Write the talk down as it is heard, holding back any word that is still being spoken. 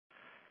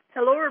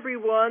Hello,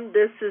 everyone.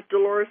 This is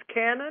Dolores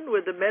Cannon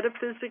with the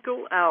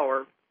Metaphysical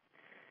Hour.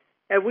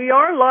 And we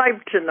are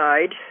live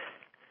tonight,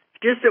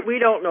 just that we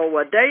don't know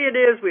what day it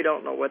is, we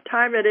don't know what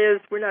time it is,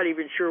 we're not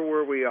even sure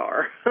where we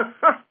are.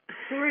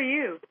 Who are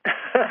you?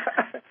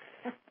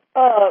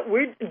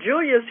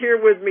 Julia's here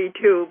with me,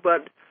 too,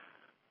 but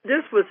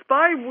this was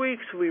 5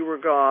 weeks we were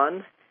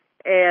gone,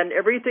 and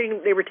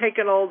everything, they were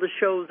taking all the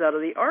shows out of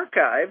the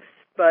archives.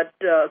 But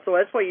so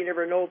that's why you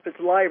never know if it's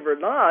live or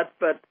not,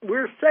 but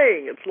we're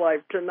saying it's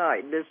live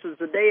tonight. This is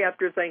the day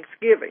after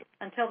Thanksgiving.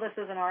 Until this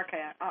is an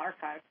archive.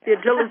 Yeah.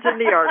 Until it's in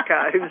the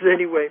archives,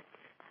 anyway.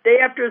 Day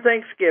after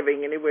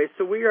Thanksgiving, anyway.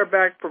 So we are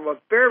back from a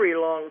very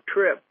long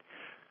trip.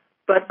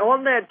 But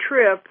on that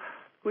trip,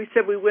 we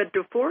said we went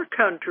to 4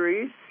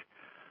 countries,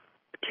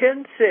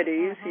 10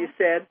 cities, you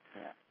said,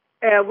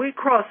 and we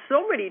crossed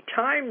so many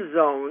time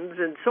zones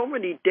and so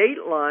many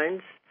date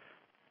lines,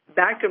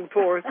 back and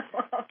forth.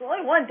 Well,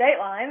 only one date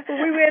line. Well,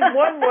 we went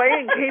one way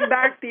and came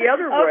back the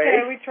other way.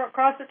 Okay, we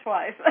crossed it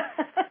twice.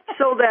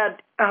 So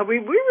that we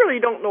really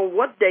don't know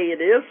what day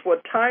it is,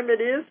 what time it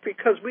is,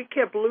 because we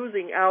kept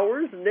losing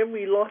hours, and then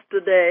we lost a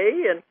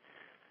day, and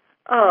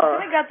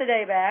we got the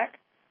day back.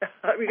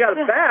 We got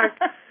it back.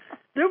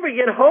 Then we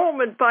get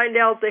home and find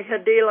out they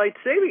had daylight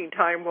saving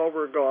time while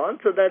we're gone,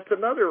 so that's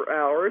another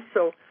hour.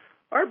 So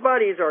our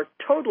bodies are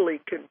totally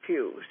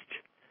confused.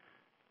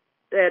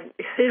 And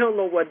they don't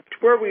know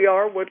where we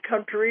are, what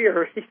country,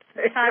 or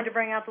anything. Time to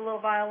bring out the little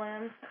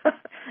violin. Well,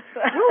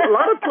 a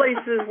lot of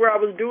places where I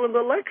was doing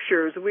the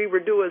lectures, we were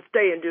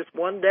staying just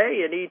one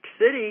day in each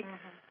city,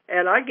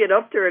 and I get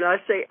up there and I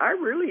say, I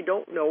really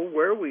don't know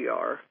where we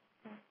are.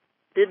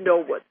 Didn't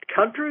know what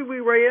country we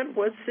were in,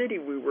 what city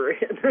we were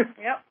in.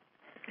 Yep.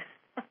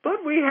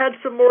 But we had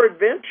some more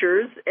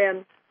adventures,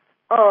 and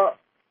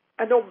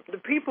I know the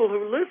people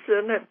who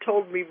listen have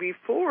told me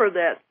before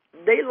that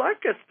they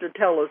like us to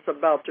tell us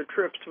about the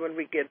trips when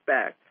we get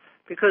back,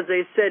 because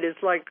they said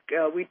it's like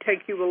we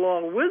take you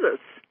along with us.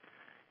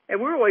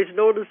 And we're always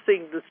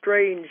noticing the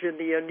strange and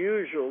the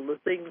unusual, the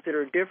things that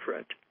are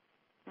different.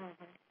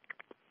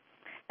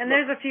 And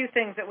there's a few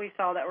things that we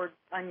saw that were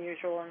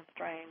unusual and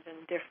strange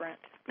and different.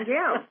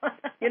 Yeah.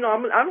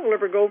 I don't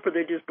ever go for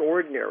the just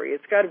ordinary.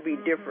 It's got to be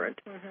different.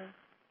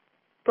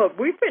 But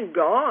we've been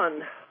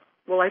gone.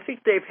 Well, I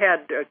think they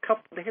had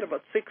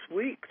about 6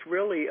 weeks,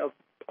 really, of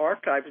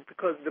archives,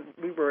 because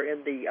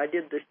I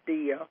did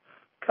the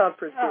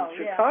conference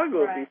in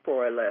Chicago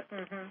before I left.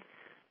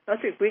 I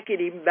think we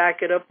could even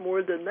back it up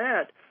more than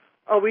that.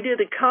 We did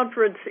a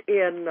conference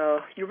in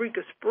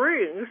Eureka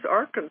Springs,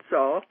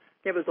 Arkansas.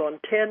 It was on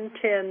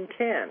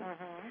 10-10-10.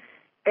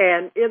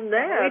 And in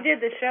that... We did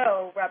the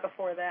show right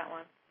before that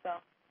one. So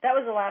that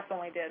was the last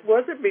one we did.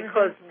 Was it?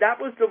 Because that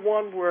was the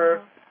one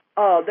where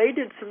they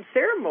did some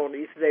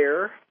ceremonies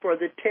there for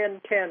the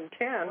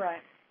 10-10-10.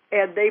 Right.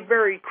 And they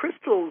buried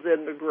crystals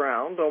in the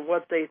ground on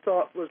what they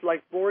thought was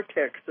like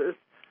vortexes.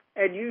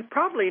 And you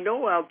probably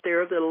know out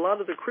there that a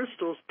lot of the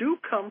crystals do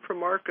come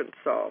from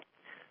Arkansas.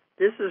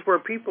 This is where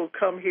people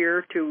come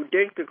here to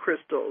dig the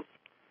crystals.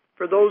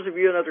 For those of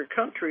you in other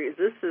countries,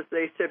 this is,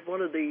 they said, one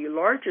of the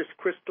largest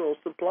crystal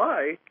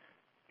supply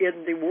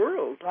in the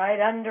world. Right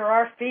under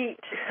our feet.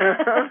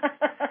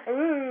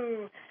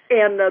 Ooh.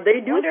 And they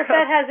do. I wonder if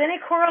that has any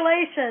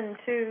correlation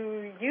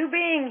to you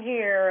being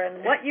here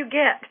and what you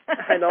get.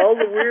 And all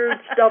the weird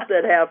stuff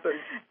that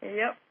happens.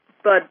 Yep.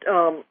 But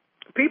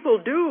people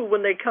do,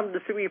 when they come to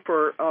see me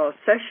for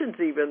sessions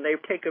even, they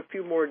take a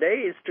few more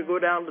days to go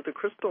down to the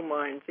crystal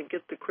mines and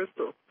get the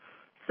crystals.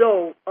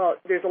 So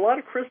there's a lot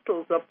of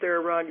crystals up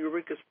there around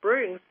Eureka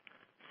Springs.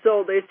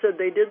 So they said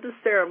they did the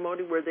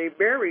ceremony where they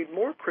buried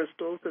more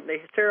crystals, and the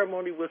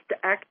ceremony was to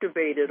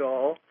activate it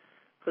all,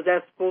 because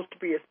that's supposed to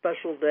be a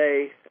special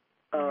day,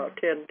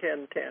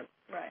 10-10-10.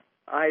 Right.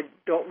 I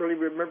don't really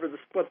remember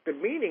what the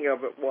meaning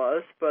of it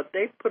was, but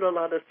they put a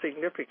lot of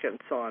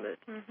significance on it.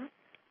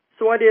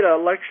 So I did a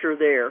lecture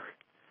there.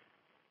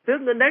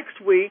 Then the next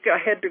week I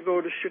had to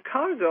go to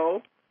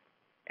Chicago,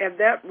 and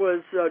that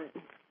was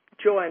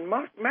Joanne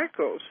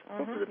Macco's.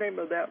 What was the name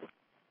of that one?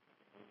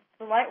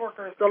 The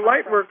Lightworkers The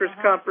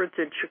Lightworkers Conference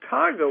in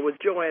Chicago with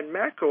Joanne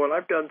Macco, and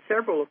I've done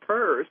several of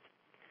hers.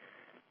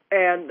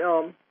 And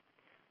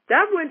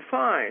that went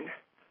fine.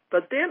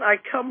 But then I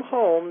come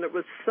home, it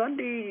was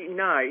Sunday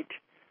night,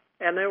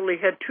 and I only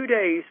had 2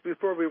 days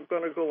before we were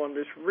going to go on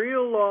this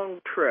real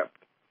long trip.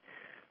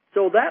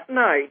 So that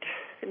night,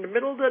 in the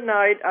middle of the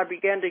night, I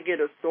began to get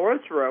a sore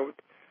throat,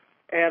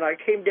 and I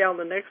came down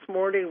the next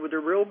morning with a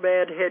real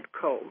bad head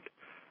cold.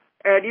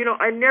 And,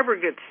 I never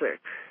get sick.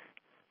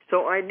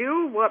 So I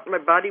knew what my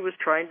body was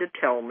trying to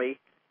tell me.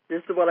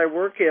 This is what I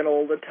work in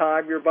all the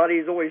time. Your body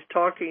is always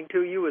talking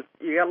to you.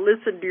 You got to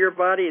listen to your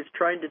body. It's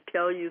trying to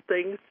tell you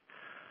things.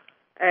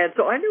 And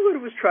so I knew what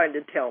it was trying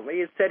to tell me.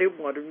 It said it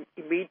wanted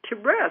me to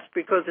rest,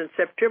 because in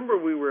September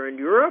we were in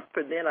Europe,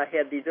 and then I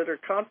had these other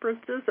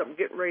conferences. I'm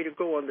getting ready to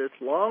go on this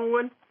long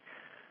one.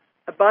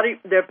 The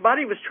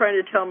body was trying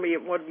to tell me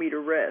it wanted me to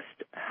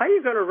rest. How are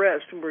you going to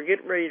rest when we're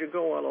getting ready to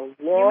go on a long...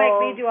 You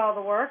make me do all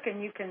the work,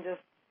 and you can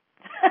just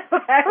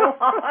tag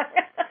along.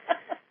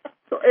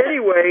 So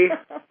anyway,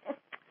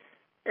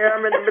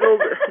 I'm in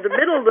the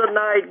middle of the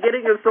night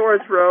getting a sore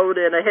throat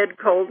and a head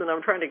cold, and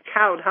I'm trying to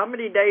count how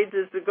many days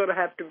is it going to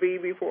have to be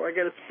before I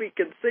get to speak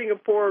in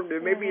Singapore.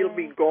 Maybe it'll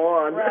be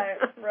gone. Right,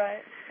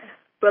 right.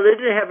 But I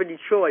didn't have any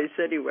choice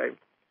anyway.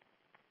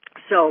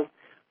 So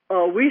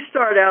we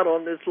start out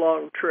on this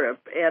long trip,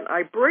 and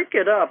I break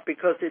it up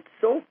because it's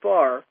so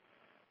far.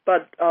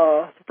 But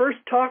the first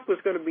talk was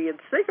going to be in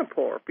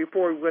Singapore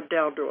before we went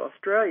down to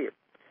Australia.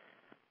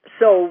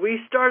 So we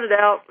started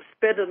out,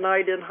 spent a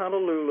night in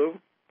Honolulu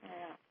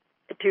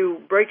to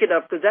break it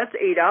up, because that's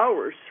 8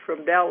 hours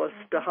from Dallas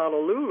to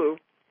Honolulu,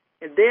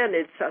 and then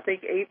it's, I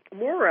think, 8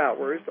 more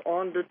hours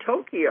on to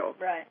Tokyo.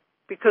 Right.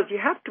 Because you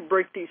have to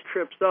break these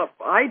trips up.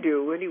 I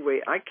do,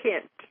 anyway. I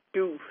can't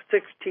do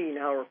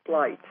 16-hour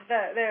flights.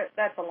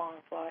 That's a long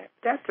flight.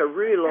 That's a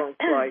really long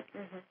flight.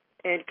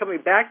 And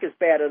coming back is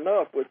bad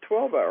enough with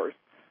 12 hours.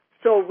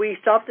 So we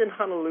stopped in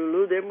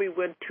Honolulu, then we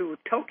went to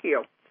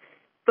Tokyo.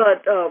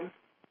 But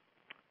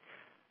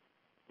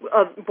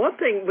one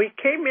thing, we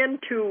came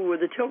into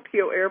the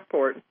Tokyo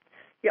airport,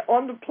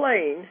 on the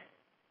plane,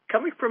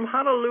 coming from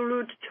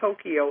Honolulu to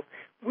Tokyo,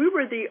 we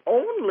were the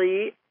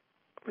only,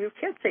 you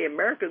can't say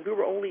Americans, we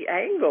were only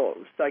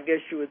Anglos, I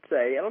guess you would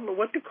say. I don't know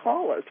what to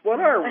call us.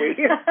 What are we?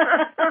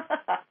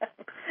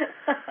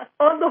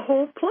 On the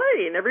whole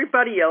plane,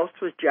 everybody else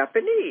was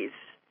Japanese,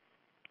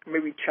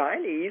 maybe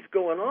Chinese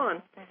going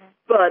on.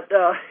 But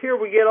here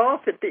we get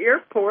off at the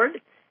airport,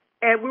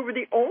 and we were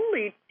the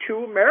only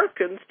 2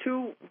 Americans,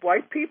 2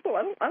 white people.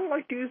 I don't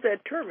like to use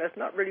that term. That's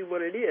not really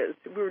what it is.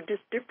 We were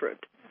just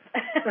different.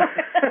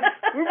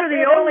 We were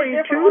the only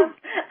 2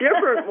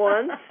 different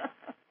ones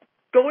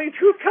going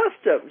through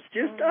customs,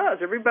 just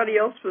us. Everybody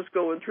else was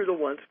going through the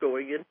ones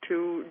going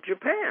into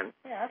Japan.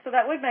 Yeah, so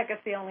that would make us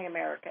the only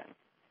Americans.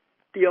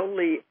 The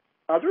only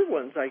other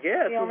ones, I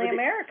guess. The only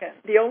Americans.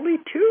 The only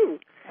 2.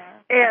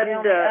 And the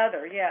only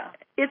other, yeah.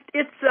 It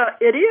is.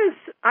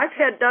 I've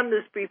had done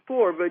this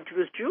before, but it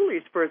was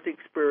Julie's first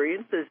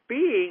experience as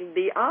being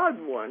the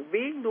odd one,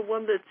 being the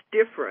one that's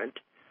different.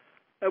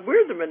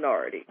 We're the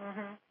minority.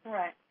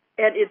 Right.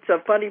 And it's a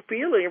funny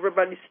feeling.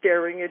 Everybody's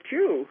staring at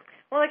you.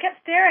 Well, they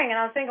kept staring, and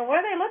I was thinking, what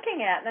are they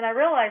looking at? And then I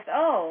realized,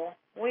 oh,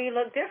 we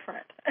look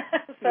different.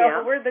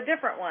 So we're the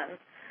different ones.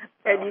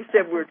 So. And you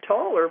said we're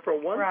taller for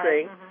one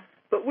thing,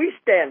 but we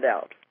stand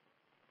out.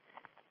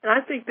 And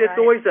I think that's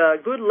always a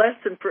good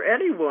lesson for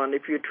anyone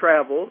if you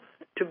travel,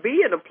 to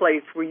be in a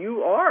place where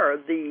you are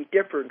the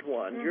different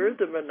one, you're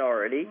the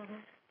minority,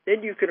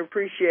 then you can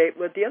appreciate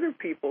what the other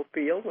people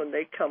feel when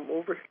they come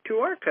over to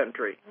our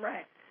country.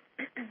 Right.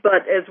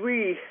 But as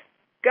we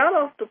got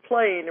off the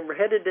plane and were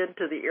headed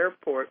into the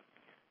airport,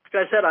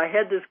 like I said, I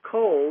had this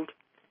cold,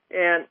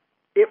 and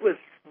it was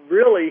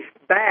really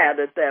bad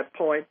at that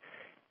point.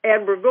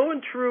 And we're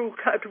went through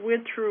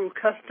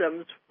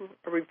customs.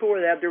 Before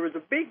that, there was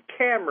a big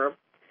camera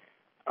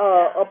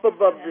up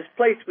above this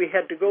place we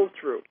had to go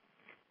through.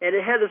 And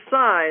it had a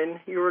sign,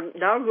 you are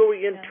now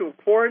going into a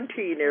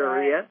quarantine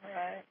area,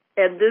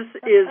 and this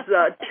is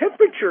a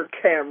temperature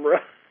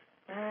camera.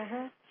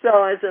 So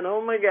I said,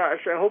 oh my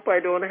gosh, I hope I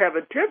don't have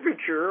a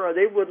temperature, or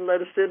they wouldn't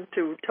let us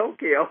into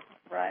Tokyo.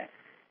 Right.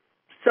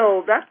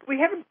 So we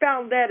haven't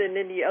found that in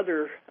any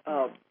other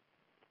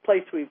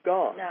place we've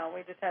gone. No,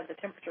 we just had the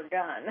temperature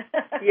gun.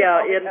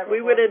 Yeah, and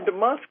we went into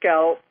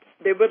Moscow.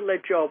 They wouldn't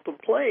let you off the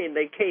plane.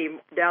 They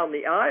came down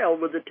the aisle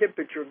with a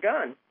temperature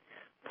gun,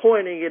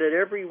 pointing it at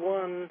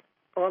everyone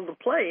on the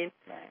plane.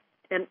 Right.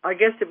 And I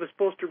guess it was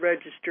supposed to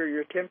register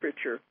your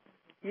temperature.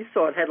 You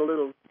saw it had a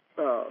little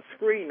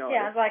screen on it.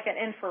 Yeah, it's like an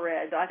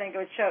infrared. I think it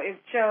would show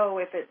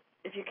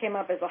if you came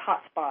up as a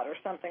hot spot or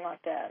something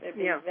like that.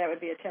 That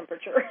would be a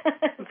temperature.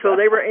 So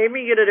they were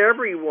aiming it at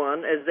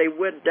everyone as they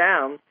went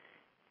down.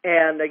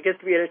 And I guess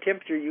if you had a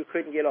temperature, you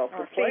couldn't get off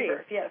the plane.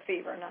 Fever. If you had a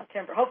fever, not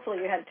temperature. Hopefully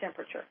you had a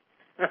temperature.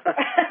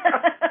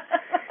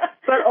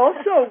 But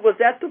also, was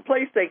that the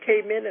place they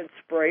came in and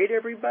sprayed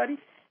everybody?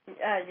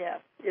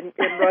 Yes. In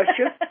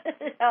Russia?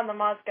 On the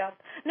Moscow.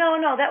 No,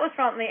 that was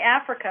from the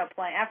Africa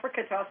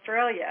to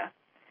Australia.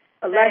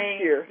 Last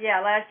year.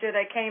 Yeah, last year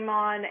they came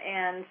on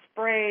and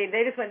sprayed.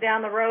 They just went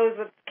down the roads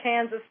with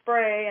cans of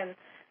spray, and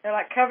they're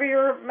like, cover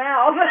your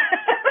mouth.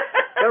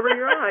 Cover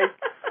your eyes.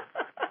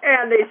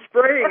 And they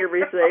spraying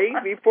everything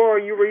before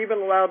you were even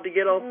allowed to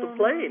get off the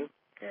plane.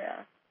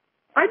 Yeah.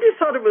 I just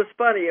thought it was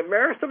funny.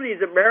 Some of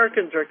these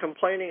Americans are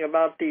complaining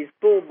about these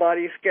full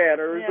body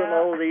scanners and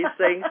all of these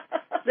things.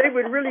 They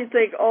would really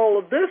think all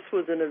of this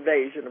was an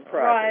invasion of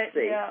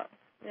privacy. Right,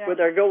 yeah. Where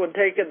they're going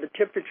taking the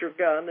temperature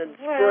gun and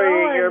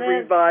spraying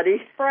everybody.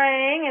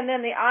 Spraying, and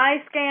then the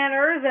eye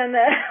scanners, and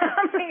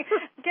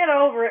get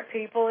over it,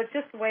 people. It's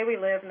just the way we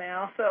live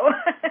now. So.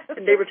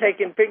 And they were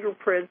taking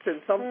fingerprints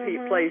in some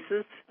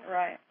places.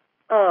 Right.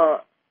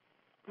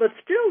 But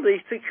still, the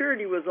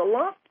security was a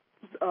lot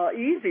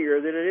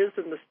easier than it is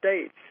in the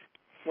States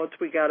once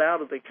we got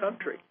out of the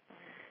country.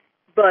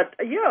 But,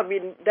 I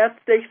mean,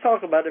 they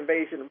talk about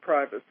invasion of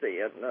privacy,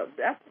 and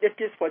it's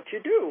just what you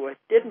do. It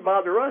didn't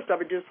bother us. I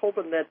was just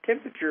hoping that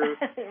temperature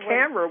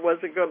camera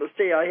wasn't going to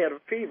say I had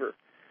a fever.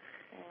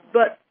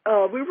 But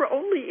We were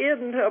only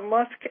in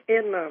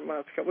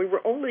Moscow. We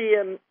were only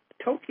in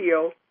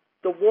Tokyo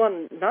the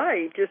one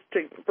night just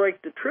to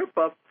break the trip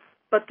up.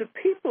 But the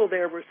people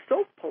there were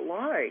so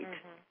polite.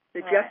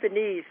 The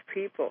Japanese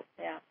people.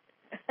 Yeah.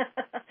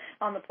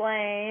 On the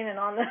plane and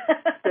on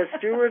the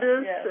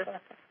stewardess. Yes.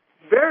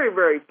 Very,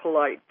 very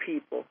polite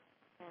people.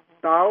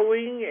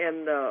 Bowing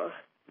and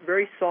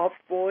very soft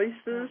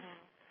voices.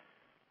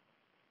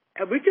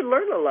 And we can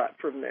learn a lot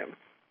from them.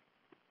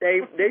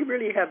 They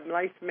really have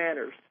nice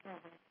manners.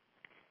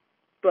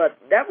 But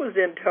that was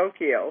in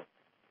Tokyo.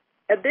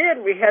 And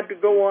then we had to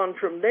go on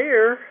from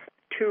there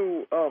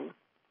to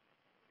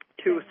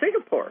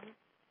Singapore.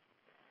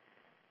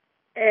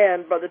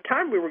 And by the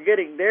time we were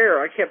getting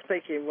there, I kept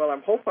thinking, well, I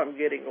hope I'm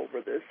getting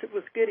over this. It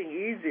was getting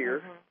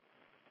easier.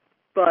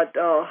 But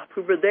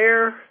we were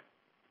there.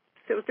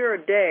 I was there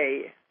a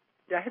day.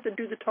 I had to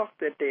do the talk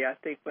that day, I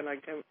think, when I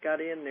got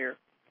in there.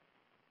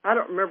 I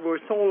don't remember.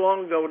 It was so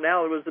long ago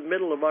now. It was the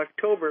middle of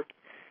October.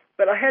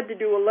 But I had to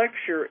do a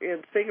lecture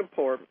in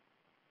Singapore.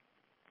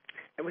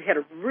 And we had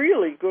a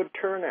really good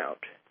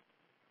turnout.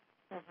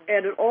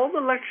 And in all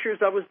the lectures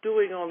I was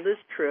doing on this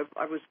trip,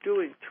 I was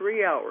doing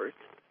 3 hours.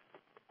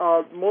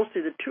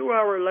 Mostly the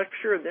 2-hour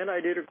lecture, and then I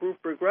did a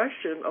group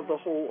regression of the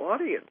whole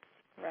audience.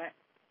 Right.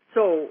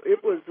 So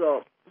it was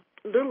a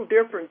little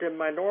different than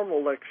my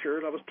normal lecture,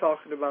 and I was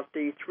talking about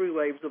the 3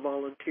 waves of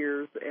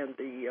volunteers and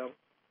the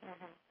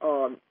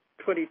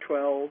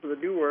 2012, the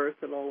New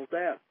Earth, and all of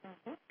that.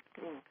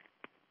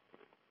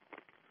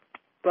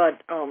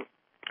 But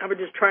I was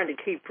just trying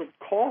to keep from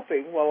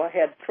coughing while I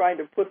had trying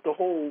to put the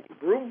whole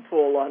room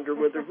full under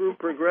with the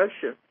group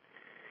regression.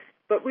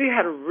 But we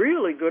had a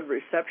really good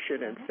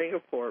reception in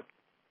Singapore,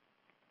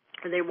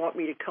 and they want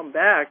me to come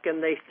back.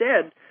 And they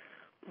said,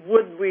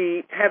 would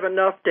we have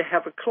enough to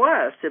have a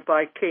class if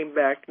I came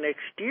back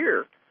next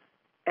year?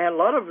 And a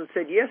lot of them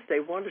said, yes, they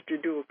wanted to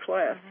do a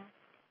class.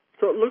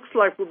 So it looks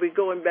like we'll be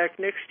going back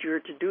next year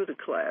to do the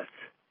class.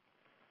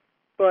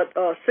 But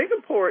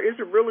Singapore is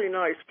a really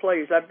nice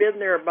place. I've been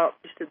there about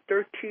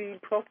 12 years.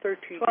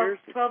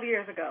 12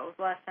 years ago was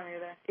the last time you were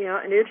there. Yeah,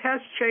 and it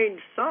has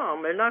changed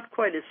some. They're not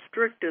quite as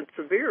strict and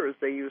severe as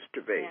they used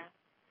to be.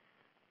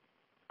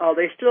 Yeah.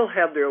 They still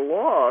have their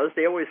laws.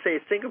 They always say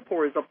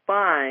Singapore is a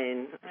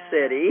fine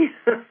city.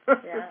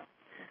 Yeah.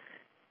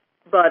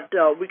 But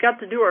we got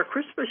to do our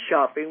Christmas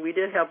shopping. We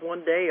did have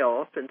one day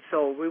off, and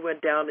so we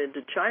went down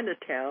into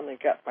Chinatown and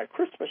got my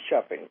Christmas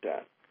shopping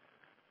done.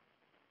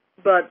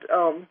 But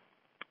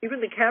even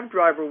the cab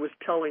driver was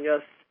telling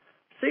us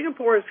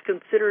Singapore is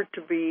considered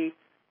to be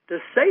the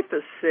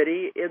safest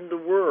city in the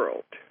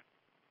world.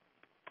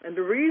 And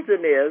the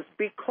reason is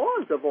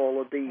because of all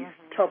of these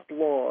tough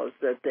laws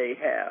that they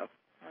have.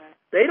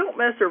 They don't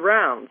mess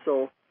around.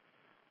 So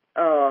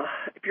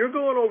if you're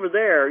going over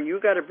there, you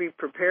got to be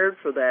prepared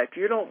for that.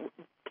 You don't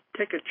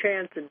take a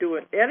chance in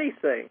doing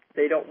anything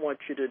they don't want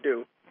you to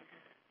do.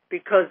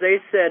 Because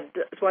they said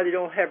that's why they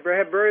don't have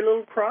very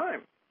little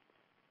crime.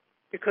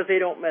 Because they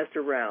don't mess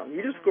around.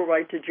 You just go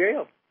right to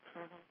jail.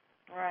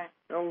 Right.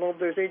 I don't know if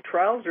there's any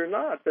trials or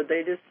not, but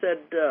they just said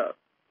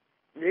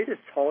they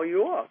just haul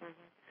you off.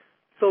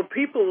 So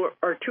people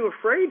are too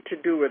afraid to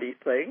do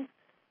anything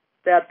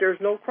that there's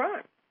no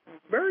crime.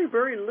 Very,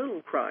 very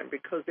little crime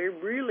because they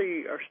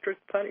really are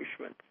strict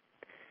punishments.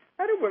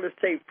 I don't want to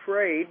say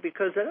afraid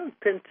because I don't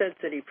sense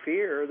any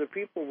fear. The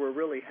people were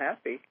really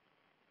happy.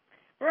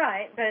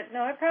 Right, but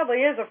no, it probably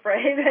is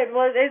afraid.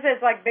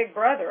 It's like Big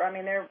Brother. I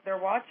mean, they're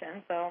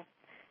watching, so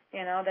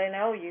you know they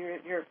know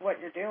you're what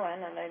you're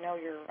doing, and they know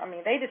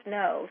they just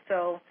know.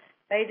 So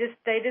they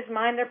just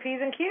mind their P's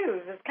and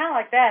Q's. It's kind of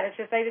like that. It's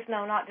just they just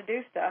know not to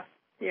do stuff.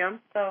 Yeah.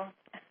 So.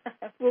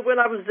 Well, when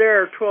I was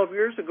there 12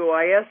 years ago,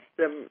 I asked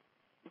them,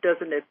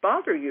 "Doesn't it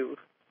bother you?"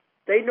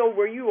 They know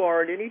where you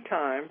are at any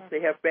time.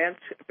 They have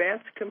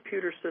advanced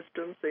computer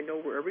systems. They know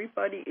where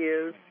everybody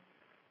is.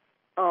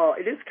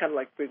 It is kind of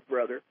like Big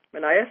Brother.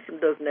 And I asked them,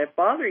 doesn't that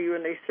bother you?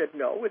 And they said,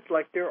 no, it's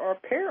like they're our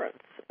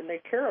parents, and they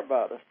care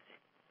about us.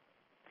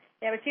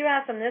 Yeah, but you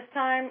asked them this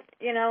time,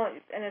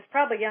 and it's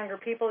probably younger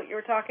people that you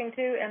were talking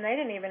to, and they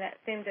didn't even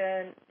seem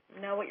to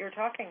know what you were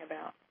talking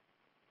about.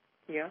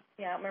 Yeah?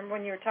 Yeah, remember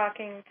when you were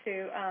talking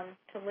to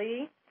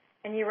Lee,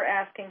 and you were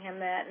asking him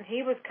that, and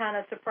he was kind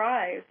of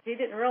surprised. He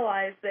didn't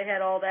realize they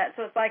had all that,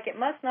 so it's like it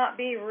must not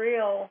be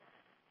real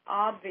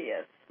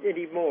obvious.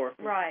 Anymore.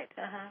 Right,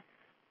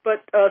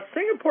 But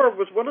Singapore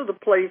was one of the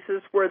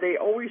places where they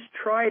always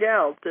tried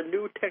out the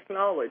new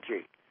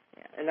technology.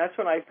 Yeah. And that's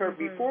what I heard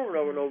before when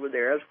I went over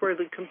there. That's where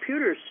the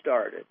computers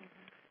started.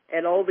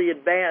 And all the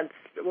advanced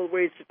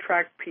ways to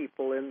track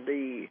people and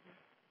the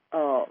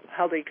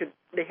how they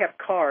have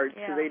cards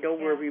so they know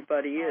where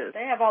everybody is.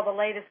 They have all the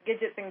latest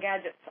gadgets and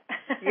gadgets.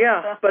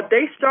 Yeah, but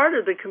they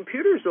started the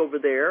computers over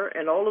there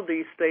and all of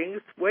these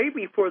things way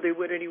before they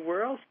went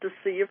anywhere else to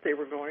see if they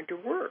were going to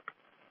work.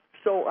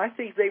 So I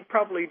think they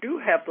probably do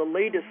have the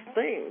latest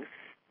things.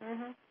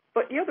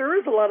 But, yeah, there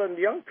is a lot of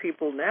young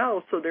people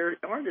now, so they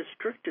aren't as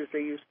strict as they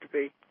used to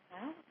be.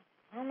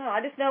 I don't know.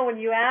 I just know when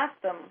you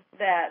asked them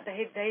that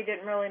they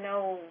didn't really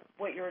know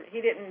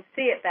he didn't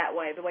see it that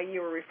way, the way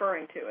you were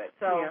referring to it.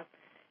 So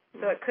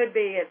so it could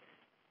be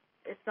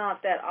it's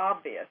not that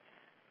obvious.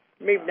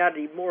 Maybe not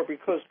anymore,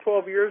 because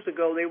 12 years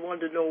ago they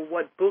wanted to know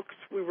what books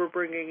we were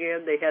bringing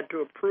in. They had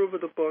to approve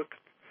of the books.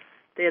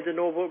 They had to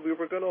know what we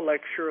were going to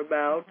lecture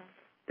about.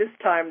 This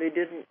time they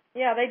didn't.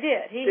 Yeah, they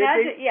did. He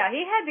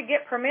had to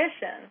get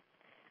permission,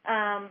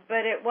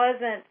 but it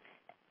wasn't.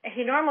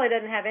 He normally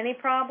doesn't have any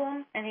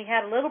problem, and he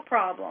had a little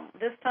problem.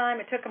 This time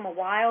it took him a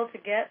while to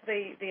get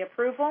the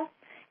approval,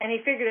 and he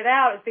figured it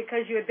out. It's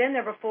because you had been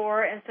there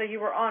before, and so you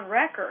were on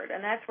record,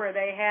 and that's where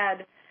they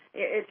had.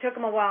 It took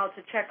them a while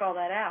to check all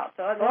that out.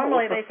 So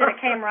normally they said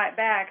it came right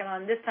back, and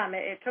on this time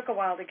it took a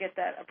while to get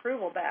that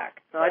approval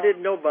back. So, I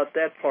didn't know about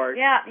that part.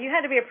 Yeah, you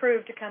had to be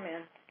approved to come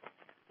in.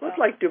 Well, it's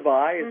like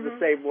Dubai is the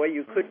same way.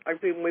 You couldn't. I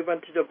think when we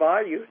went to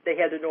Dubai, they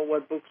had to know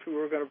what books we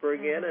were going to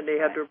bring in, and they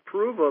had to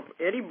approve of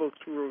any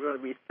books we were going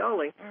to be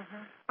selling.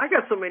 I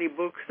got so many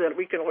books that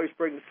we can always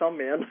bring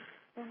some in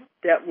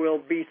that will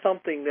be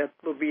something that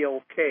will be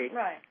okay.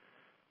 Right.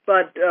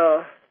 But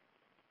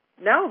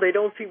now they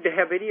don't seem to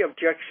have any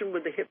objection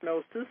with the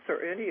hypnosis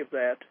or any of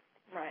that.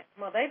 Right.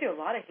 Well, they do a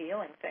lot of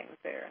healing things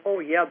there. Oh,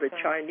 yeah, the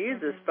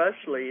Chinese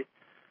especially.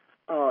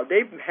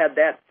 They've had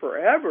that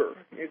forever.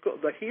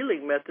 The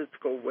healing methods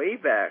go way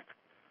back.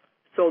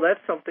 So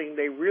that's something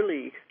they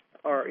really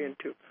are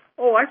into.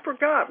 Oh, I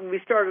forgot when we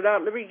started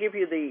out. Let me give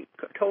you the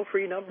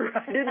toll-free number.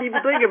 I didn't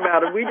even think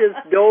about it. We just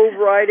dove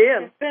right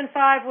in. It's been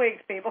 5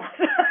 weeks, people.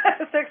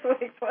 6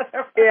 weeks,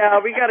 whatever. Yeah,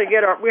 we got to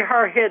get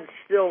our heads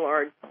still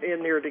aren't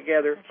in there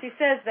together. She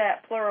says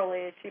that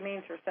plurally. She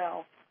means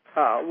herself.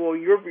 Well,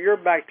 you're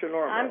back to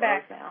normal. I'm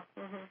back now.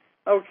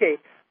 Okay.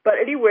 But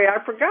anyway, I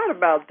forgot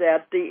about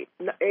that. The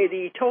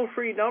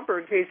toll-free number,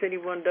 in case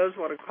anyone does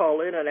want to call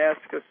in and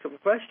ask us some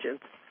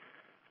questions.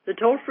 The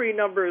toll-free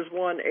number is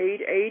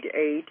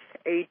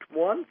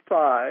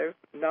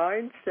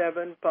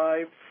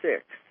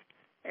 1-888-815-9756.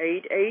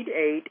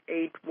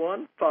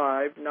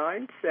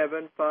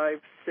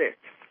 888-815-9756.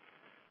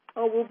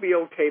 Oh, we'll be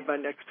okay by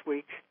next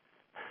week.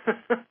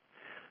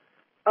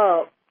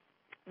 But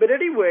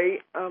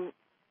anyway,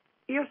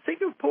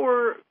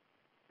 Singapore,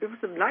 it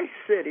was a nice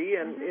city,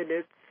 and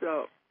it's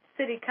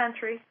city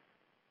country.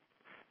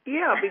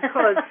 Yeah,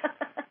 because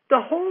the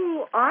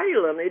whole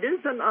island, it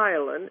is an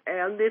island,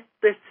 and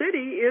the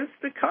city is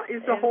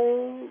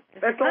all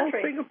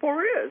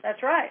Singapore is.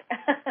 That's right.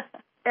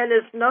 And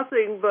it's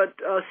nothing but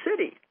a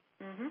city.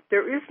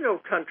 There is no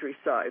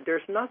countryside.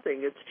 There's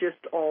nothing. It's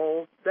just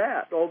all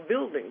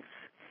buildings.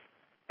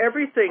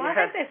 Everything. Well, I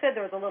think they said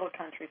there was a little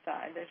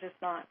countryside. There's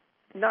just not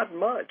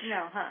much.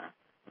 No, huh?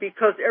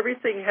 Because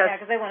everything has. Yeah,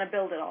 because they want to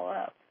build it all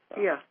up.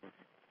 So. Yeah,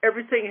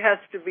 everything has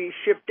to be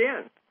shipped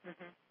in.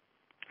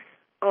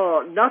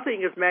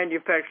 Nothing is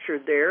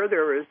manufactured there.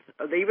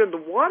 Even the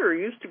water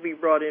used to be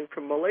brought in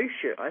from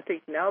Malaysia. I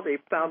think now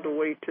they've found a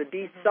way to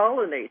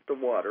desalinate the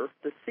water,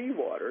 the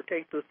seawater,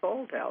 take the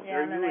salt out.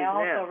 Yeah, and then they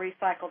also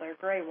recycle their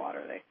gray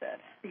water, they said.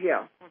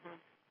 Yeah.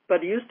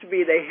 But it used to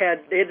be they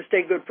had to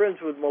stay good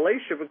friends with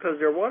Malaysia because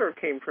their water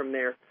came from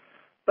there.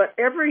 But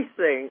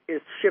everything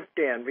is shipped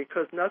in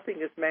because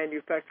nothing is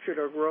manufactured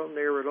or grown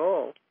there at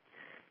all.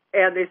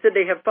 And they said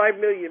they have 5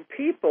 million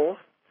people,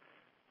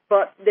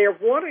 but they're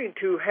wanting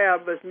to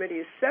have as many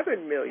as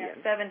 7 million.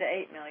 Yeah, 7 to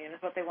 8 million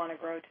is what they want to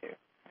grow to.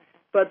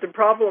 But the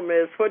problem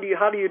is, how do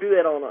you do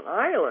that on an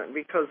island?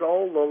 Because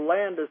all the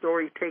land is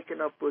already taken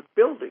up with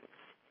buildings.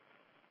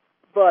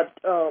 But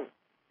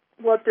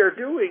what they're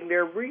doing,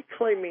 they're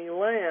reclaiming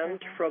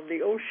land from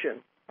the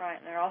ocean. Right,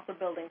 and they're also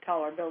building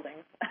taller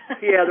buildings.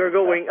 Yeah, they're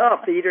going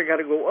up. They either got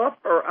to go up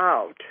or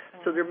out.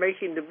 So they're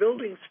making the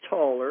buildings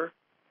taller.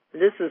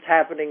 This is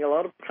happening in a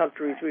lot of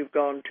countries we've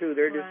gone to.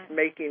 They're just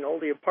making all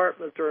the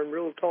apartments are in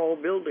real tall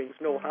buildings,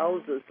 no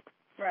houses.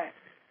 Right.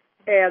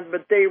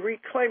 But they're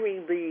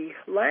reclaiming the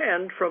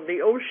land from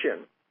the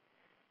ocean.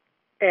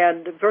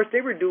 And of course,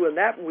 they were doing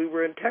that when we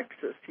were in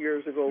Texas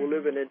years ago,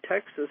 living in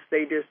Texas.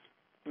 They just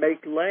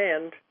make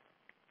land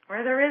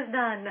where there is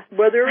none.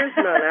 Where there is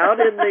none,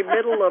 out in the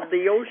middle of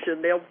the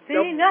ocean.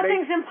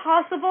 Nothing's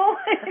impossible.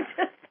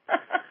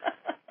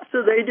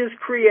 So they just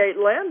create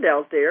land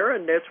out there,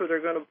 and that's where they're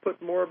going to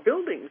put more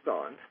buildings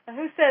on.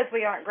 Who says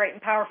we aren't great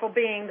and powerful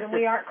beings and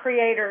we aren't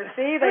creators?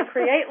 See, they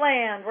create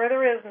land where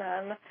there is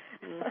none.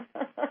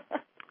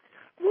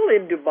 Well,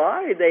 in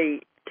Dubai,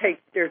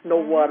 there's no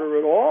water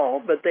at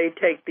all, but they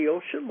take the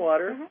ocean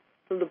water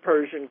from the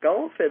Persian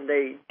Gulf and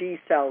they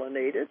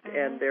desalinate it,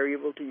 and they're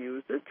able to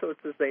use it, so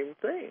it's the same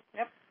thing.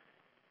 Yep.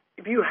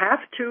 If you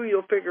have to,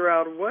 you'll figure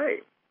out a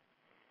way.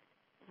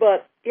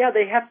 But, yeah,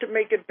 they have to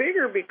make it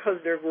bigger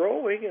because they're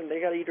growing, and they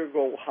got to either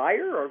go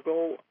higher or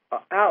go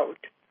out.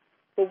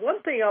 But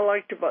one thing I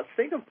liked about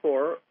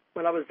Singapore,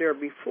 when I was there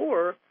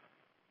before,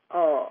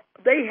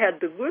 they had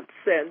the good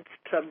sense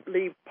to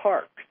leave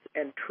parks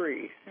and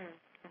trees.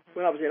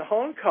 When I was in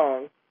Hong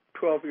Kong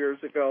 12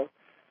 years ago,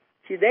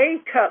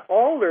 they cut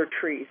all their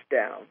trees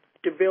down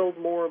to build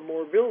more and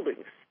more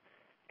buildings.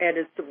 And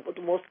it's the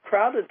most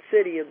crowded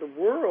city in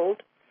the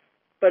world,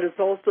 but it's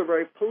also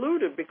very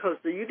polluted because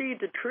you need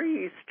the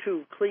trees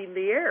to clean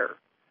the air.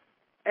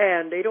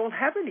 And they don't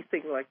have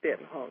anything like that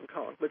in Hong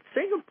Kong. But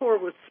Singapore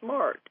was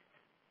smart.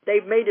 They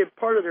made it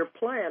part of their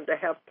plan to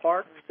have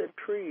parks and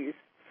trees.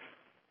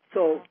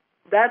 So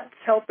that's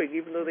helping,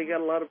 even though they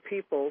got a lot of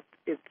people,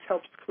 it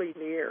helps clean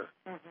the air.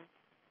 Mm-hmm.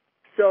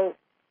 So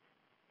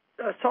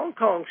Hong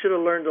Kong should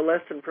have learned a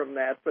lesson from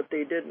that, but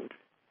they didn't.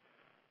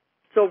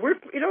 So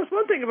it's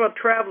one thing about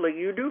traveling.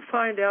 You do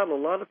find out a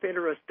lot of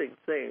interesting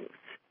things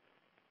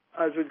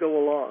as we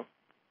go along.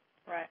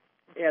 Right.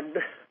 And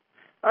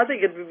I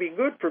think it would be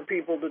good for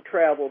people to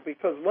travel,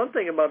 because one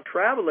thing about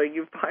traveling,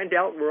 you find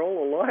out we're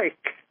all alike.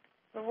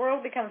 The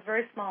world becomes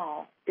very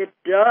small. It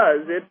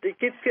does. It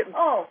keeps getting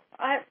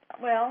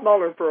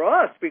smaller for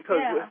us because.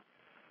 Yeah.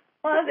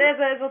 Well,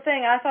 as a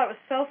thing, I thought it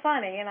was so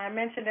funny, and I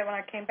mentioned it when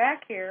I came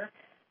back here.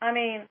 I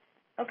mean,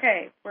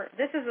 okay,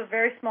 this is a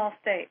very small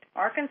state.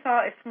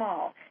 Arkansas is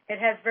small.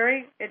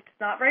 It's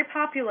not very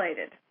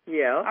populated.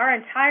 Yeah. Our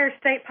entire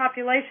state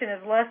population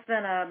is less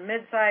than a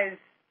mid-sized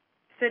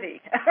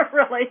city,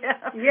 really.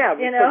 Yeah,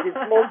 because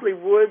it's mostly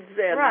woods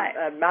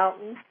and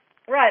mountains.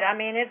 Right. I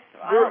mean, it's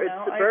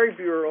very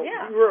rural.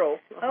 Yeah. Rural.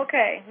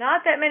 Okay.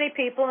 Not that many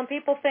people, and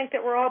people think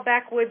that we're all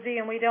backwoodsy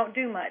and we don't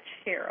do much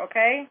here.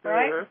 Okay.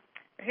 Right. Mm-hmm.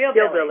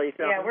 Hillbillies.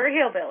 Yeah, we're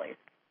hillbillies.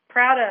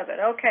 Proud of it.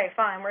 Okay,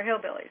 fine. We're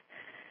hillbillies.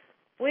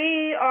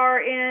 We are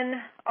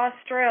in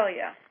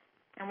Australia,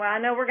 and I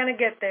know we're going to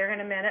get there in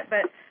a minute,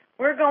 but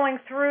we're going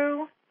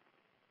through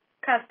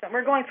custom.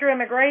 We're going through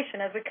immigration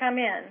as we come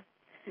in.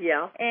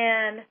 Yeah.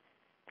 And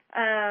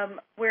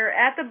we're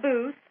at the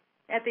booth,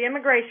 at the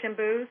immigration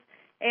booth,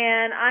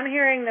 and I'm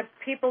hearing the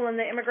people in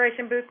the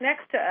immigration booth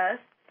next to us,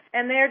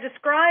 and they're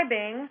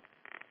describing,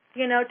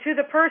 to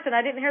the person.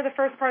 I didn't hear the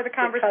first part of the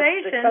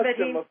conversation, the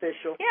custom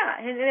official. Yeah,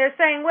 and they're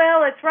saying,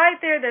 well, it's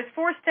right there. There's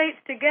 4 states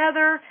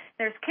together.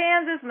 There's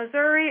Kansas,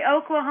 Missouri,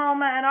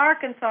 Oklahoma, and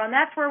Arkansas, and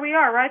that's where we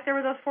are, right there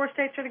where those 4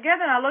 states are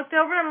together. And I looked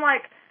over and I'm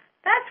like,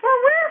 that's where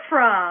we're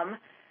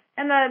from.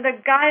 And the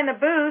guy in the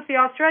booth,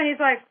 the Australian, he's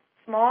like,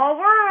 small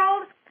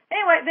world.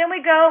 Anyway, then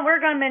we go, and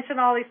we're going to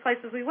mention all these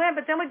places we went,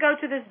 but then we go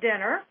to this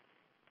dinner,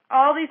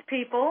 all these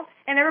people,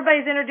 and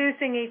everybody's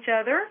introducing each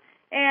other,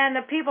 and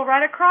the people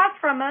right across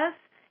from us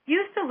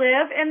used to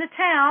live in the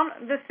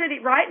town, the city,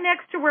 right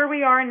next to where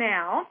we are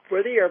now.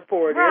 Where the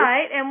airport is.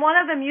 Right, and one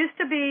of them used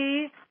to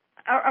be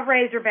a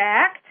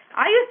Razorback.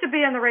 I used to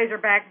be in the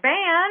Razorback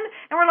band,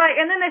 and we're like,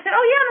 and then they said,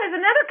 oh, yeah, and there's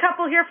another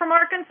couple here from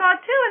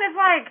Arkansas, too, and it's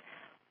like,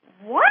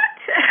 what?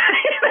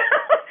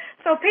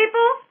 So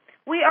people,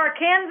 we are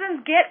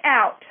Kansans, get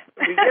out.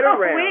 We get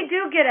around. We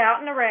do get out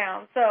and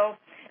around. So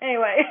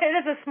anyway, it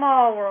is a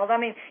small world. I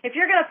mean, if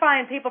you're going to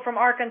find people from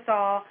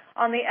Arkansas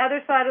on the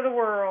other side of the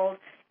world,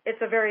 it's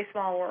a very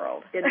small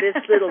world. In this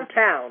little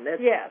town.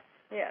 Yes.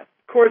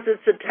 Of course,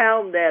 it's a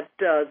town that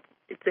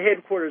it's the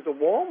headquarters of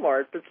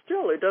Walmart, but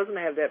still, it doesn't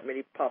have that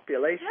many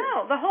population.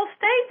 No, the whole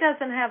state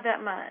doesn't have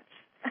that much.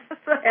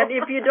 So. And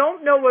if you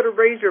don't know what a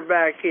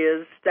Razorback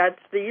is, that's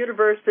the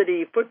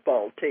university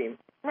football team.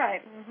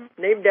 Right.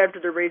 Mm-hmm. Named after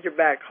the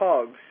Razorback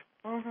Hogs.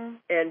 Mm-hmm.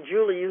 And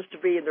Julie used to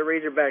be in the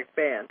Razorback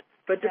band.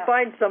 But to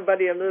find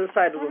somebody on the other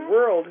side of the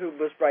world who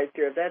was right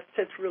there,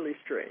 that's really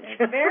strange.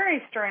 It's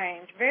very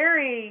strange.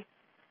 Very,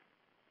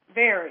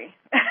 very.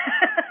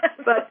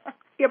 But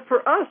yeah,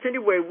 for us,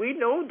 anyway, we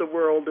know the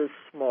world is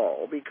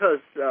small because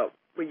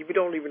we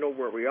don't even know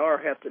where we are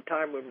half the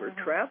time when we're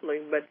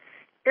traveling, but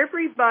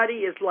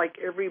everybody is like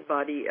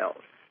everybody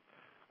else.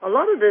 A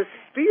lot of this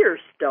fear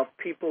stuff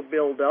people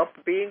build up,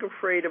 being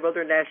afraid of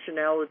other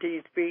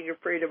nationalities, being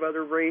afraid of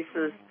other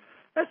races,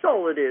 that's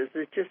all it is.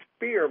 It's just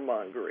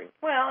fear-mongering.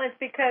 Well, it's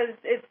because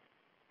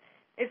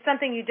it's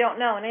something you don't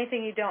know, and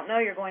anything you don't know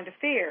you're going to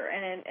fear,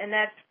 and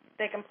that's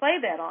they can play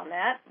that on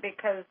that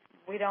because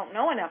we don't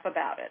know enough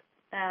about it.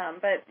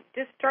 But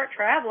just start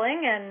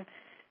traveling and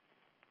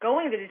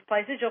going to these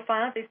places, you'll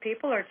find out these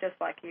people are just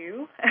like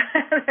you.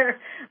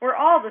 We're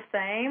all the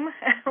same.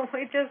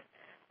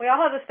 We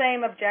all have the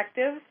same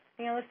objectives,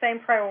 the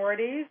same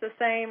priorities, the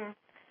same,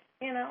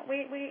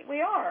 we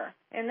are.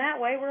 In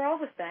that way, we're all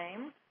the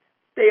same.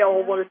 They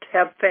all want to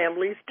have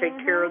families, take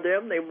care of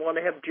them. They want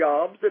to have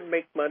jobs and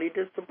make money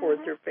to support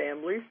their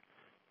families.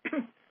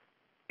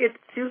 It's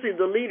usually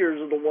the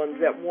leaders are the ones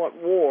that want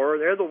war.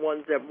 They're the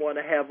ones that want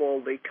to have all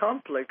the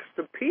conflicts.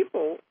 The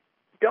people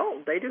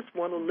don't. They just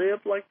want to live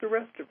like the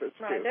rest of us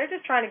do. They're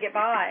just trying to get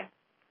by,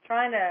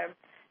 trying to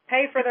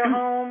pay for their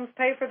homes,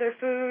 pay for their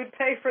food,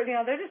 pay for,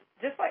 they're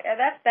just like,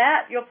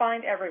 that you'll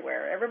find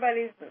everywhere.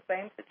 Everybody's in the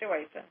same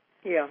situation.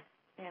 Yeah.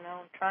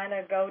 Trying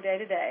to go day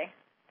to day.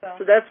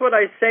 So that's what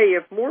I say.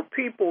 If more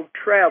people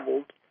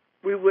traveled,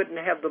 we wouldn't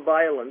have the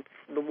violence,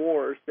 the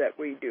wars that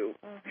we do.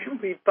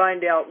 We'd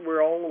find out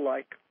we're all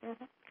alike.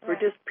 We're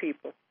just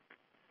people.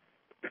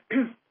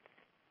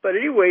 But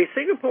anyway,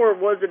 Singapore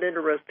was an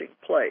interesting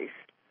place.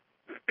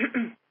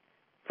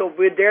 So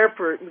we're there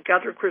we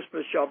got our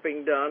Christmas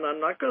shopping done. I'm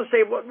not going to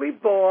say what we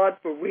bought,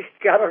 but we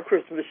got our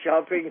Christmas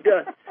shopping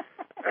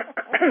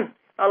done.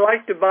 I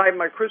like to buy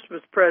my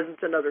Christmas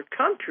presents in other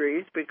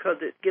countries because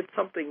it gets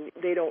something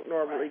they don't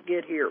normally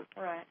get here.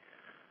 Right.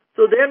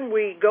 So then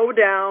we go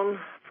down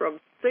from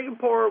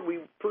Singapore. We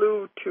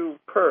flew to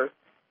Perth.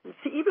 And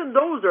see, even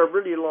those are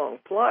really long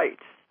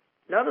flights.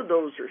 None of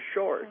those are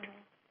short.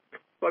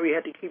 But we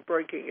had to keep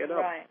breaking it up.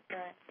 Right.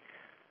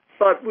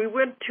 But we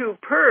went to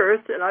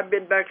Perth, and I've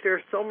been back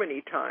there so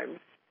many times.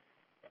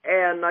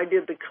 And I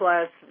did the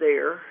class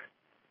there.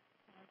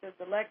 Did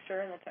the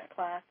lecture and the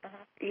class.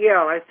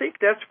 Yeah, I think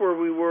that's where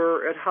we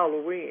were at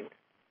Halloween.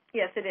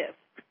 Yes, it is.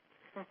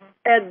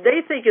 And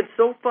they think it's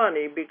so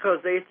funny because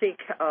they think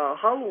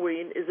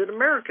Halloween is an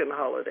American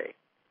holiday.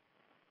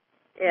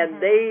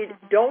 And they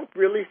don't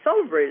really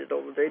celebrate it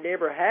over there. They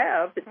never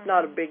have. It's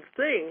not a big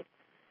thing.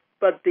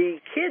 But the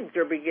kids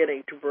are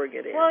beginning to bring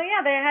it in. Well, yeah,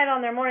 they had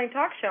on their morning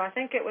talk show. I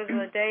think it was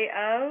the day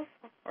of,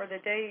 it was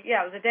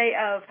the day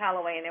of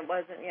Halloween. It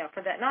wasn't, for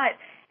that night.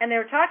 And they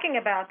were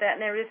talking about that,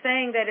 and they were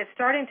saying that it's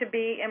starting to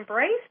be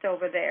embraced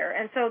over there.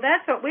 And so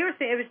that's what we were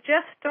seeing. It was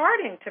just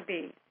starting to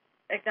be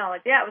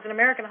acknowledged. Yeah, it was an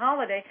American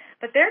holiday,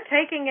 but they're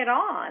taking it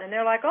on, and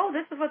they're like, oh,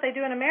 this is what they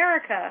do in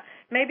America.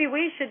 Maybe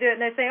we should do it.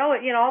 And they say, oh,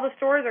 all the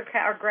stores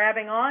are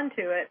grabbing on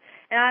to it.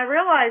 And I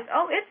realized,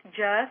 oh, it's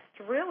just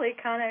really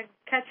kind of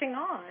catching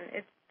on.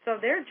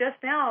 So they're just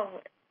now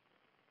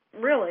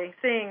really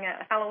seeing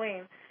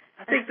Halloween.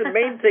 I think the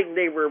main thing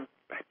they were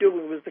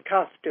doing was the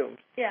costumes.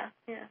 Yeah.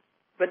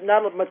 But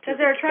not as much as because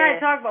they're trying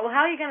to talk about, well,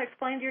 how are you going to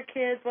explain to your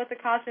kids what the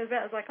costume is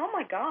about? I was like, oh,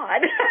 my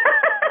God.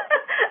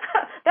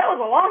 That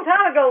was a long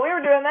time ago we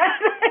were doing that.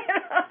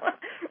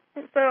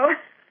 So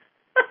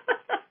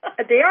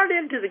they aren't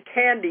into the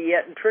candy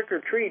yet and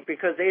trick-or-treat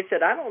because they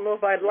said, I don't know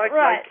if I'd like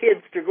my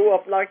kids to go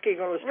up knocking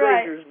on a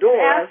stranger's door.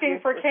 Asking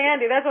for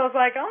candy. That's what I was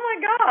like, oh, my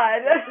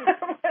God.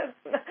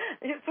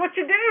 It's what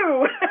you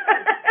do.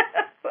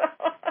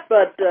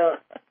 But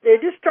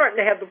they're just starting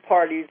to have the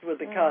parties with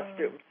the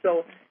costumes.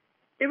 So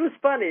it was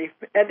funny.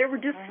 And they were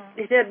just,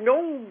 it had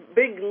no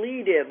big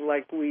lead-in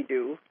like we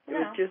do. It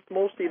was just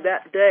mostly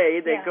that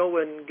day they go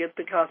and get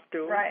the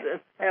costumes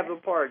and have a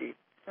party.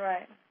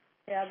 Right.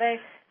 Yeah, they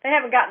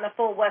haven't gotten the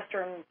full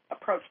Western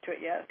approach to it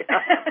yet.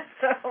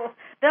 So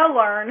they'll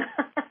learn.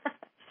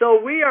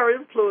 So we are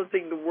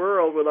influencing the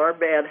world with our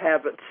bad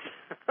habits.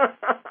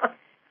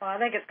 Well, I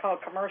think it's called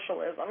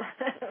commercialism.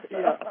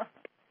 Yeah.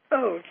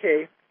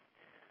 Okay.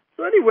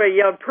 So anyway,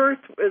 Perth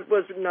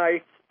was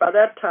nice. By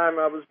that time,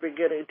 I was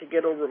beginning to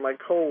get over my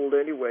cold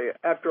anyway,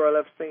 after I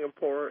left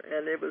Singapore,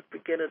 and it was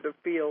beginning to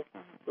feel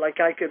like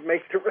I could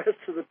make the rest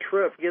of the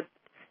trip.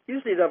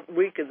 Usually the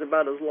week is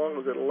about as long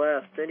as it'll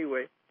last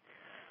anyway.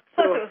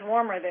 Plus it was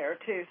warmer there,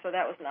 too, so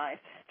that was nice.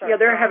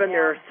 They're having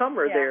their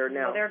summer there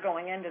now. Well, they're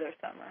going into their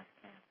summer.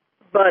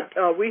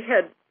 But we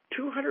had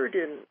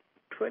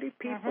 220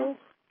 people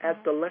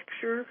at the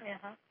lecture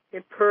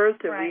in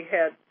Perth, and we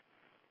had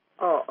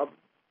a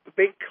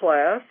big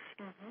class.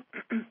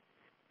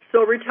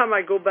 So every time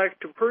I go back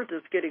to Perth,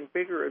 it's getting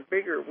bigger and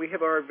bigger. We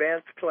have our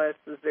advanced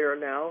classes there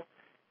now,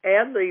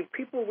 and the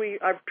people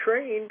I've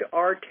trained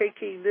are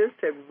taking this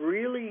and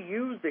really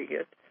using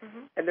it,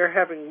 and they're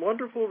having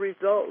wonderful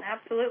results.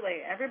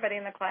 Absolutely. Everybody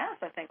in the class,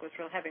 I think, was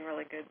having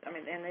really good,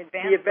 in the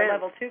advanced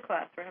level 2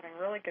 class, they're having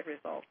really good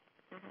results.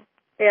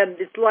 And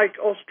it's like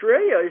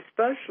Australia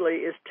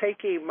especially is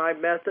taking my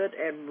method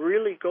and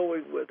really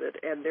going with it,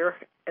 and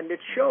it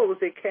shows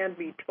it can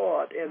be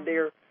taught, and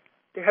they're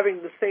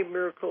having the same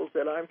miracles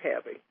that I'm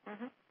having.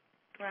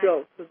 Right.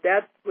 So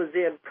that was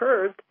in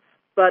Perth.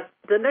 But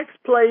the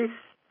next place,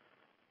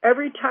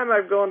 every time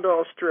I've gone to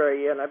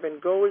Australia, and I've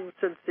been going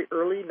since the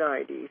early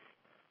 90s,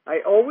 I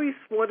always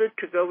wanted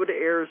to go to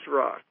Ayers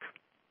Rock.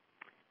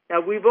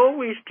 Now, we've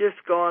always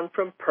just gone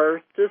from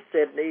Perth to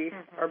Sydney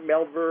or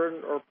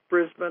Melbourne or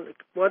Brisbane,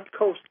 one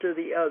coast to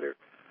the other.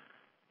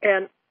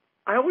 And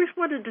I always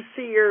wanted to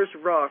see Ayers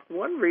Rock.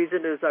 One reason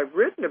is I've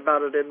written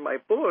about it in my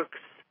books.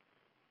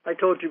 I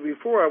told you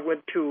before we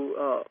went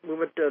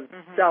to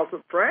south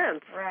of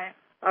France. Right.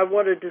 I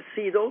wanted to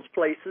see those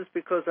places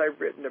because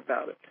I've written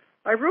about it.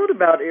 I wrote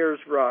about Ayers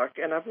Rock,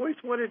 and I've always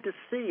wanted to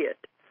see it,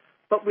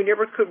 but we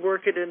never could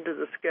work it into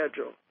the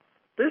schedule.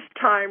 This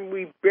time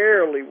we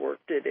barely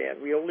worked it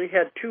in. We only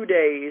had 2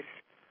 days.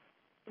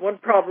 One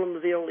problem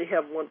is they only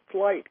have one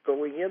flight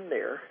going in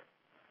there.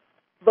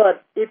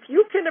 But if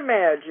you can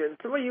imagine,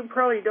 some of you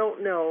probably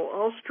don't know,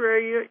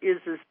 Australia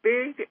is as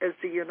big as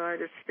the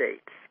United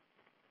States.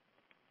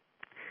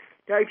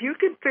 Now, if you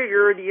can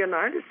figure the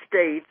United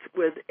States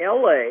with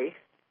L.A.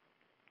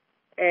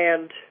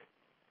 and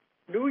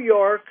New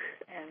York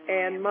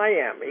and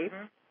Miami,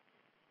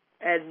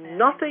 and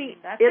nothing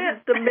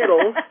in the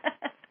middle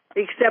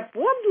except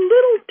one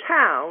little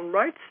town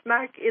right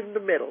smack in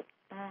the middle,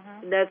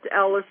 and that's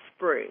Alice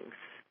Springs.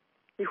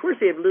 Of course,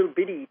 they have little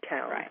bitty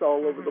towns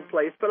all over the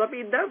place, but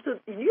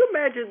can you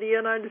imagine the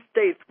United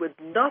States with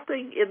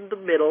nothing in the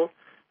middle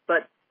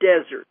but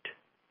desert?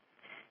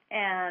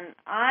 And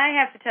I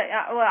have to tell you,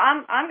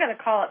 I'm going to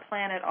call it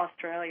Planet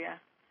Australia.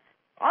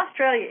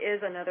 Australia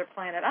is another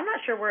planet. I'm not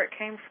sure where it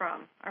came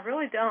from. I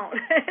really don't.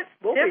 It's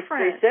They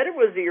different. said it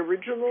was the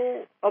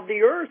original of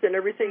the Earth, and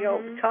everything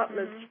else, the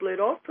continent split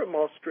off from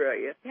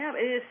Australia. Yeah,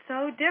 but it is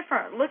so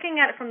different. Looking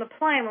at it from the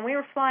plane, when we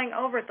were flying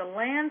over it, the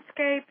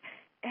landscape,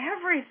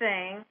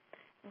 everything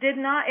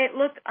it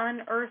looked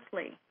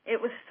unearthly.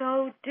 It was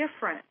so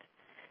different.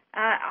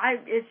 I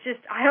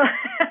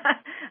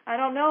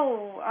don't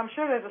know. I'm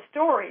sure there's a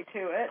story to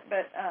it,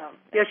 but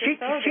she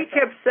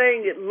kept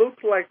saying it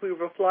looked like we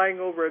were flying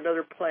over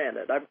another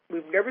planet.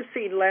 We've never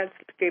seen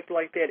landscape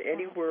like that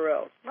anywhere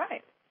else.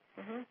 Right.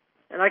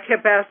 And I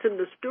kept asking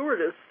the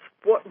stewardess,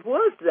 what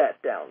was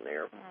that down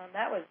there?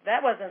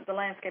 That wasn't the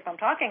landscape I'm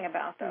talking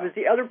about, though. It was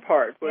the other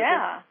part, wasn't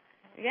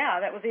it? Yeah,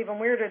 that was even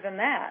weirder than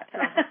that.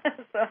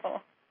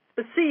 So.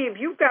 But see, if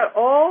you've got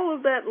all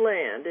of that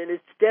land and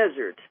it's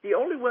desert, the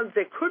only ones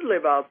that could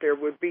live out there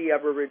would be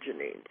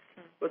Aborigines.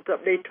 But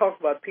they talk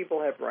about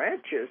people have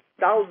ranches,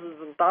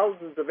 thousands and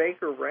thousands of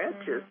acre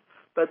ranches,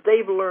 but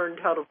they've learned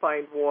how to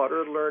find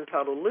water, learned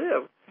how to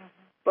live.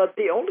 But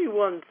the only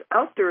ones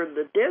out there in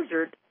the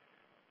desert,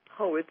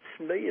 it's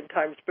a million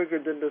times bigger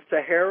than the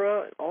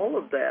Sahara and all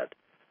of that.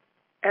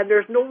 And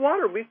there's no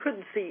water. We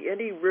couldn't see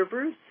any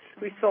rivers.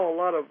 We saw a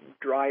lot of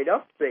dried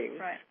up things.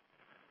 Right.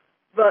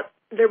 But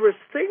there was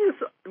things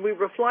we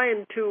were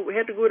flying to. We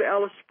had to go to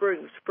Alice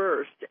Springs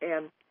first,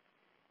 and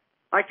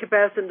I kept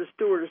asking the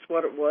stewardess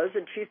what it was,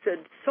 and she said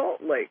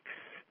salt lakes.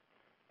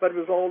 But it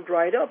was all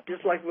dried up,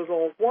 just like it was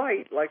all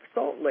white, like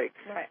salt lakes.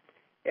 Right.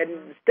 And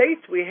in the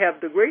States, we have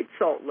the Great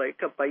Salt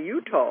Lake up by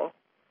Utah.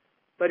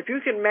 But if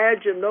you can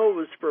imagine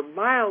those for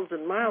miles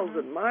and miles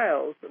and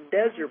miles of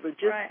desert with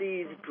just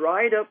these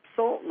dried up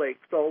salt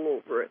lakes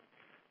all over it.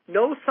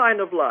 No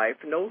sign of life,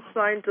 no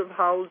signs of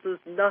houses,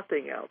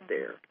 nothing out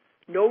there.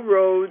 No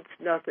roads,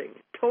 nothing.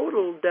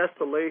 Total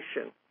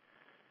desolation.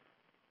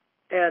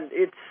 And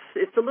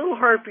it's a little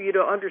hard for you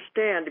to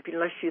understand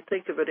unless you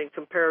think of it in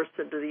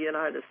comparison to the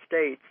United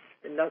States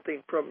and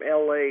nothing from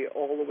L.A.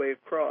 all the way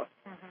across.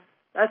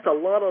 That's a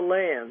lot of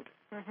land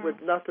with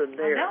nothing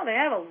there. I know, they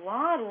have a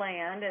lot of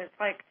land. And it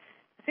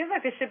seems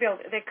like they should be able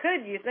to,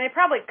 they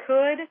probably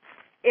could,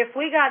 if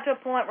we got to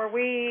a point where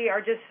we are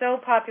just so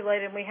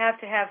populated and we have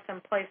to have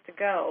some place to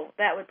go,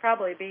 that would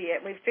probably be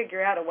it. We'd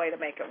figure out a way to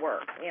make it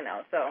work,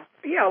 so.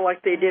 Yeah,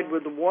 like they did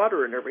with the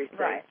water and everything.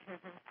 Right.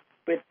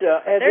 But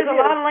there's a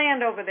lot of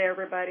land over there,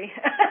 everybody.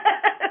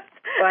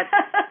 But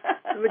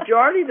the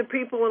majority of the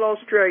people in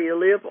Australia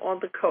live on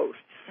the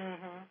coast.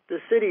 The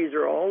cities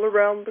are all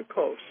around the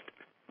coast.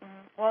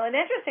 Well, an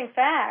interesting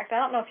fact, I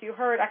don't know if you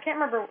heard, I can't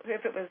remember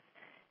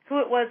who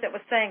it was that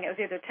was saying it. It was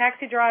either a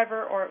taxi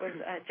driver or it was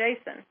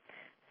Jason.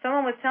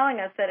 Someone was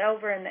telling us that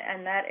over in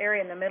that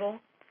area in the middle,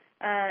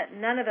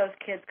 none of those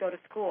kids go to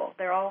school.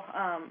 Their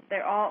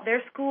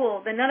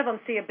school. None of them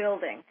see a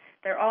building.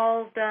 They're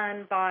all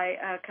done by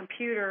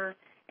computer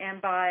and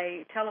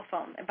by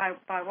telephone, and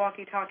by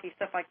walkie-talkie,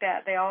 stuff like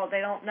that.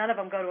 None of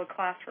them go to a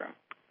classroom.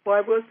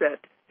 Why was that?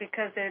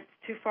 Because it's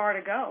too far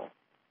to go.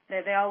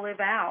 They all live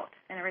out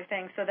and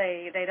everything, so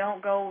they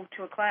don't go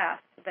to a class.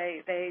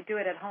 They do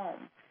it at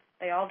home.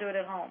 They all do it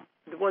at home.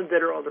 The ones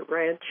that are on the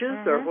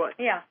ranches or what?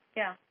 Yeah,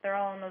 they're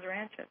all on those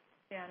ranches.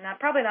 Yeah,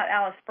 probably not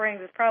Alice Springs.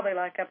 It's probably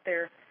like up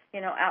there,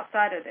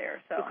 outside of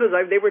there. So because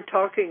they were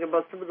talking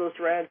about some of those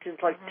ranches,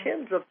 like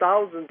tens of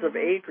thousands of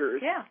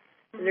acres. Yeah.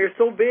 And they're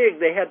so big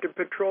they had to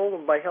patrol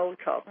them by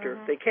helicopter.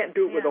 They can't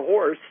do it with a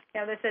horse.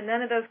 Yeah, they said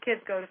none of those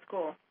kids go to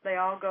school. They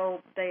all go.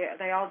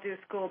 They all do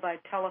school by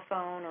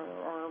telephone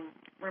or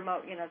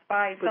remote.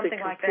 By something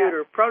like that.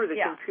 Computer, probably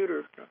the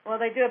computer. Well,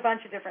 they do a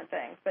bunch of different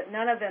things, but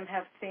none of them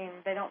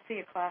they don't see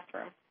a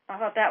classroom. I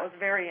thought that was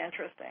very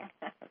interesting.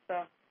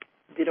 So.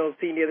 You don't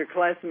see any other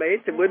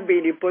classmates. There wouldn't be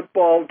any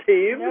football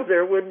teams. Nope.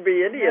 There wouldn't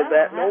be any of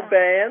that. No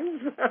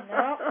bands.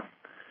 Nope.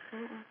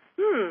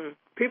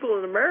 People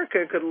in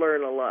America could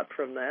learn a lot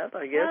from that,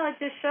 I guess. Well, it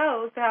just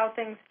shows how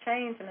things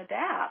change and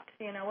adapt,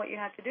 what you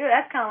have to do.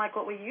 That's kind of like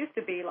what we used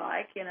to be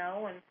like,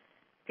 when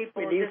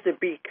people... It used to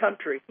be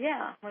country.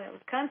 Yeah, when it was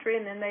country,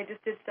 and then they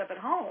just did stuff at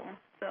home,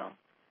 so...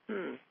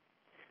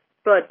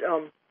 But,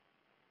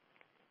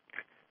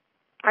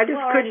 I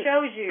just couldn't... it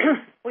shows you,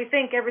 we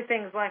think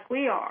everything's like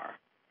we are.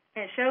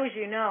 And it shows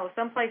you, no,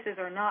 some places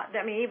are not...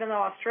 even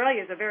though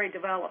Australia is a very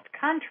developed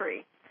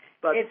country,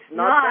 but it's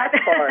not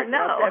that part.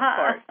 No, not that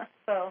part.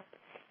 So...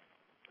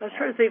 I was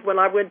trying to think, when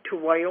I went to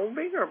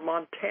Wyoming or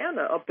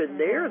Montana, up in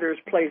there's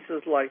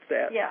places like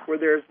that, where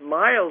there's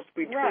miles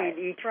between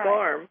each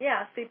farm.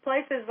 Yeah, see,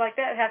 places like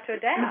that have to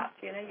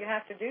adapt. You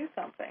have to do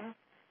something.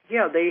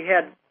 Yeah,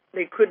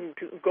 they couldn't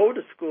go to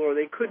school, or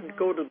they couldn't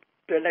go to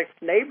the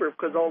next neighbor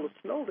because all the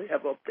snow they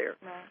have up there.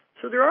 Right.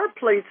 So there are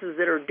places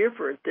that are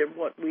different than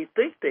what we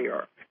think they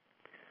are.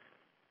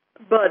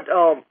 But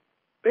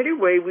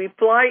anyway, we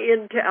fly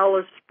into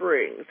Alice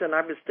Springs, and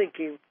I was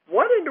thinking,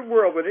 what in the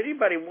world would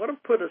anybody want to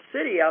put a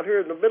city out here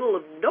in the middle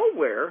of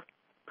nowhere?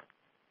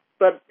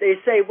 But they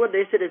said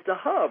it's a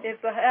hub.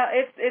 It's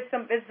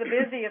the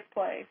busiest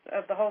place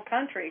of the whole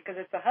country because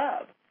it's a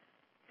hub.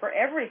 for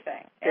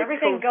everything.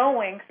 Everything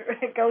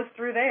it goes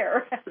through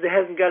there. It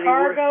hasn't got any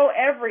cargo,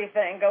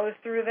 everything goes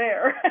through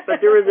there.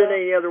 But there isn't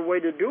any other way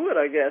to do it,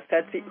 I guess.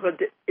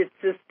 But it's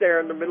just there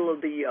in the middle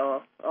of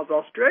of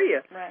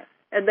Australia. Right.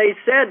 And they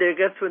said, I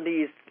guess, when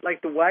these,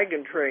 like the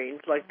wagon trains,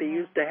 like they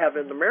used to have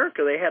in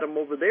America, they had them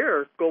over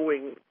there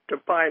going to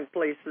find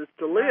places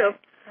to live.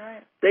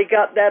 Right. They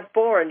got that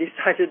far and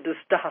decided to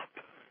stop.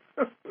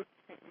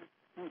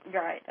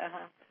 Right.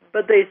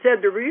 But they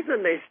said the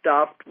reason they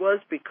stopped was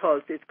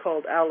because it's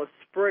called Alice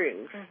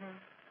Springs. Mm-hmm.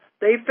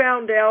 They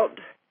found out,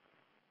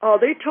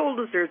 they told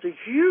us there's a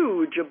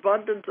huge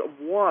abundance of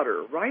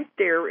water right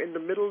there in the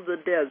middle of the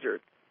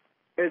desert.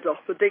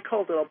 But they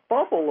called it a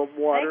bubble of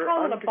water. They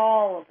call it a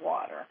ball of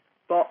water.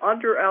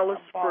 Under Alice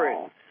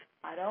Springs.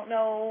 I don't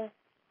know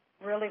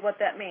really what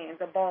that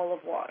means, a ball of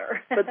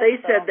water. But they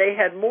said they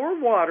had more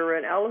water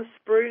in Alice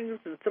Springs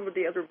than some of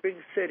the other big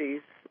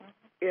cities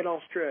in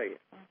Australia.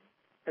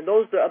 And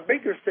those the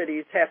bigger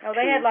cities have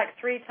they had like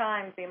 3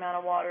 times the amount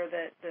of water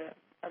that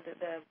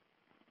the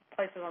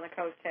places on the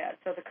coast had.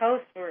 So the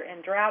coasts were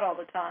in drought all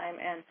the time,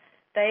 and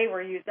they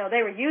were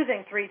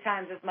using 3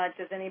 times as much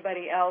as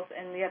anybody else,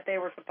 and yet it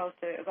was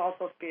all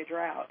supposed to be a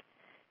drought.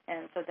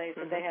 And so they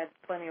had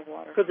plenty of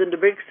water. Because in the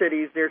big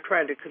cities, they're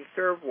trying to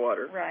conserve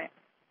water. Right.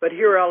 But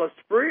here, Alice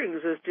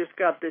Springs has just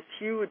got this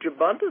huge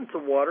abundance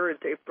of water.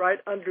 It's right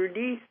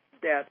underneath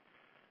that.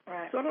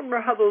 Right. So I don't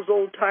remember how those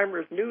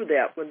old-timers knew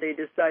that when they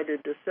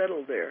decided to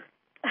settle there.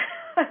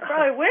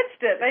 Probably witched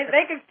it.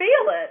 They could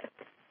feel it.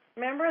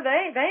 Remember,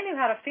 they knew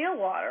how to feel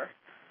water.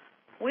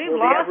 We've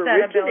lost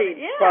that ability.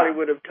 Yeah. Probably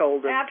would have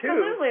told them,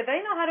 absolutely. They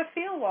know how to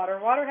feel water.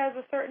 Water has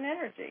a certain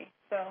energy.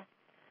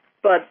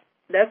 But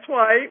that's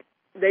why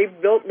they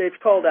built, and it's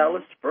called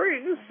Alice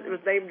Springs. Mm-hmm. It was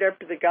named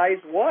after the guy's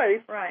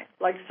wife, right?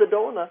 Like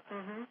Sedona.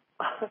 Mm-hmm.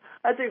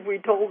 I think we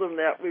told them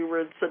that we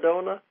were in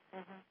Sedona.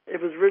 Mm-hmm. It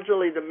was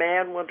originally the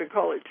man wanted to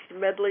call it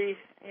Smedley.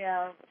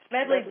 Yeah,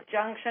 Smedley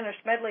Junction or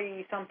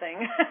Smedley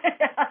something.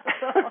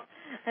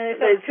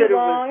 And they said too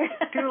long. It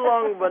was too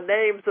long of a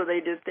name, so they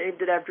just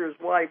named it after his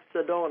wife,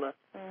 Sedona.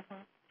 Mm-hmm.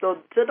 So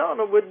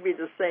Sedona wouldn't be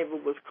the same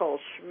if it was called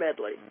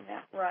Smedley.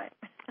 Yeah, right.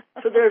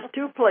 So there's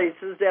 2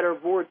 places that are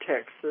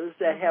vortexes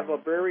that have a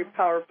very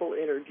powerful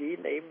energy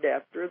named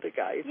after the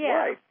guy's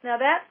wife. Now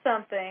that's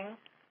something.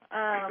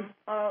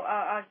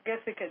 I guess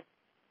we could.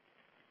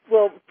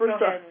 Well,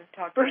 first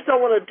I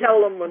want to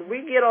tell them when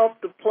we get off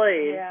the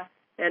plane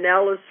in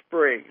Alice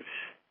Springs,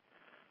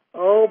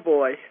 oh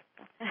boy,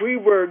 we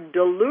were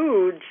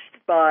deluged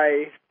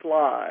by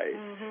flies.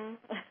 Mm-hmm.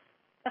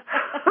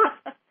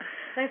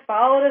 They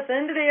followed us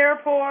into the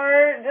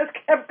airport and just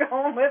kept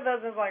going with us.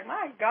 It's like,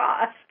 my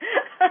gosh.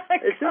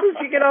 As soon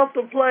as you get off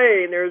the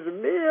plane, there's a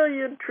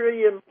million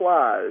trillion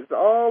flies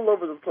all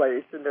over the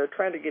place, and they're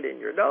trying to get in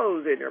your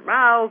nose, in your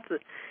mouth.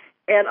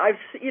 And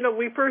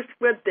we first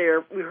went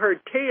there, we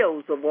heard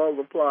tales of all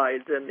the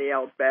flies in the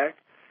outback,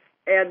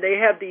 and they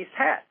have these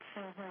hats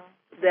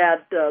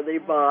that they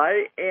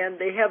buy, and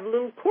they have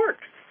little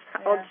corks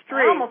on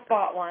strings. I almost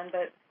bought one,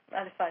 but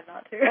I decided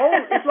not to.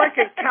 It's like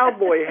a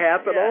cowboy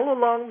hat, but all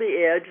along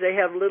the edge they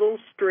have little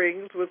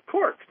strings with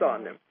corks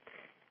on them.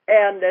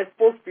 And that's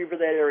supposed to be for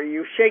that area.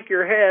 You shake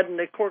your head, and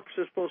the corks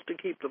are supposed to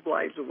keep the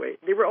flies away.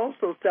 They were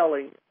also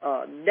selling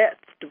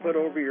nets to put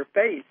over your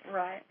face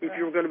if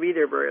you were going to be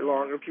there very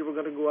long, or if you were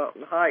going to go out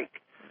and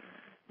hike.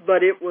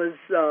 But it was,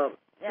 the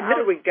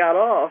minute we got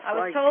off... I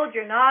was told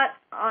you're not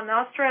an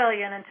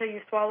Australian until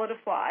you swallowed a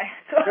fly.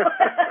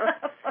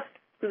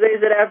 So they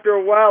said after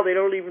a while, they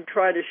don't even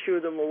try to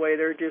shoo them away.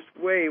 They're just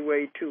way,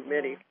 way too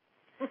many.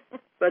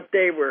 But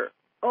they were...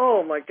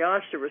 Oh, my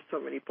gosh, there were so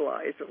many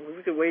flies. And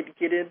we could wait to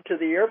get into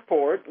the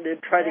airport and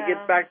then try to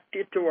get back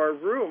to our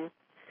room.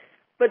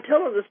 But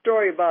tell them the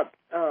story about,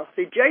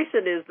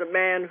 Jason is the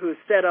man who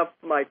set up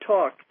my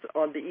talks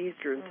on the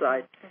eastern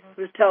side.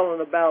 He was telling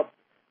about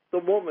the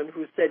woman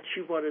who said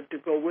she wanted to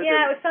go with him.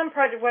 Yeah, it was some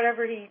project,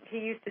 whatever he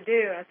used to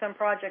do, and some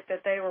project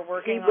that they were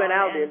working on. He went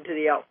out into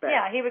the outback.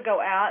 Yeah, he would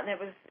go out, and it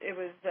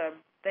was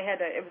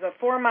a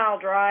 4-mile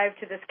drive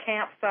to this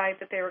campsite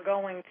that they were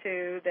going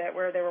to,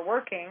 where they were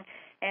working.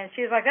 And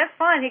she was like, that's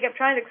fine. He kept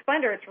trying to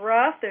explain to her, it's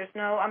rough.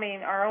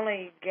 Our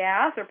only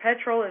gas or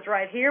petrol is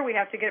right here. We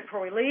have to get it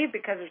before we leave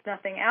because there's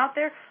nothing out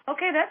there.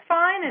 Okay, that's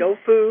fine. And, no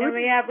food. And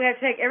we have to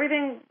take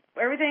everything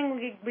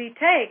we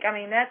take. I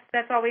mean,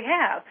 that's all we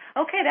have.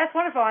 Okay, that's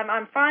wonderful.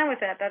 I'm fine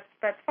with that.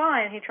 That's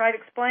fine. He tried to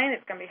explain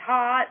it's going to be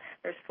hot.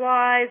 There's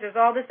flies. There's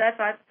all this. It's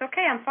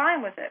okay. I'm fine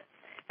with it.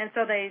 And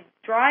so they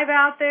drive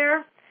out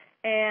there,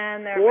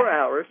 and 4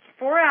 hours.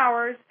 4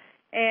 hours.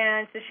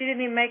 And so she didn't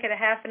even make it a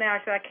half an hour.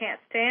 She said,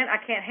 I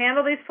can't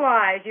handle these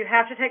flies. You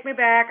have to take me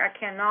back. I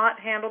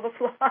cannot handle the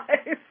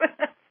flies.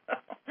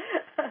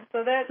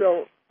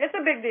 so it's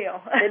a big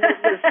deal. And it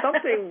was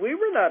something we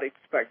were not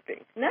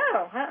expecting.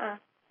 No,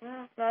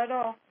 no, not at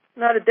all.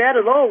 Not at that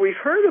at all. We've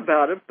heard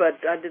about it, but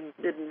I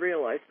didn't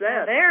realize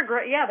that. They're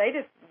great. Yeah,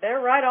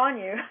 they're right on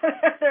you.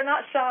 They're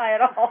not shy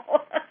at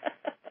all.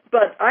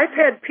 But I've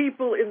had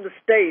people in the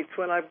States,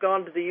 when I've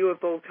gone to the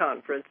UFO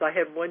conference, I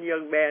had one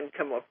young man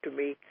come up to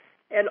me,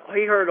 And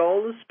he heard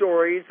all the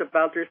stories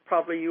about there's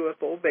probably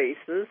UFO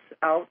bases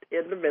out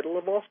in the middle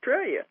of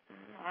Australia.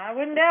 I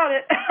wouldn't doubt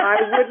it. I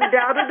wouldn't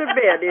doubt it a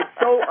bit. It's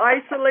so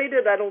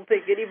isolated, I don't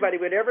think anybody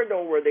would ever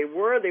know where they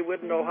were. They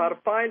wouldn't know how to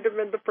find them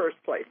in the first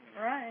place.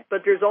 Right.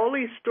 But there's all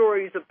these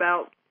stories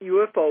about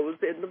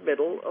UFOs in the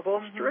middle of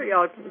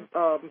Australia,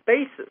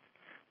 bases.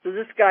 So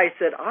this guy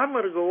said, I'm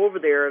going to go over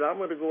there, and I'm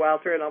going to go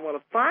out there, and I'm going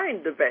to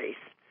find the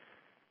base.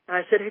 And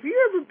I said, have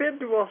you ever been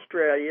to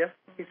Australia?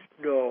 He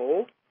said,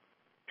 no.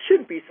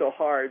 Shouldn't be so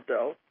hard,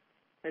 though.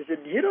 I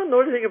said, you don't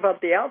know anything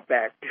about the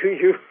outback, do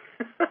you?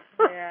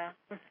 Yeah.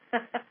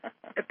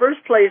 At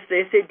first place,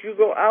 they said you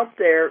go out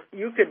there,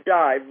 you could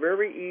die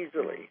very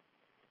easily.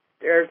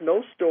 There's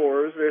no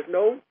stores, there's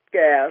no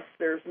gas,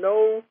 there's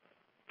no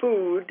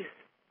food,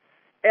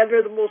 and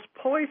they're the most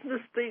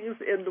poisonous things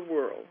in the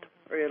world,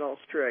 or in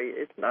Australia.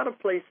 It's not a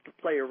place to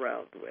play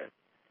around with.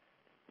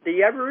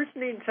 The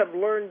Aborigines have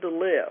learned to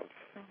live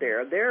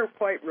there. They're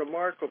quite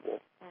remarkable,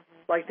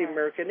 like the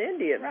American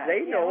Indians. Right.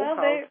 They know well,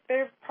 how.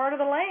 They're part of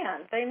the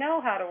land. They know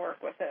how to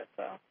work with it.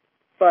 So.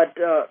 But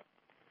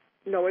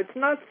no, it's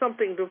not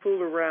something to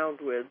fool around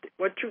with.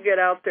 Once you get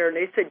out there, and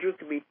they said you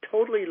could be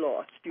totally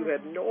lost. You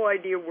had no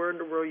idea where in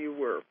the world you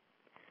were.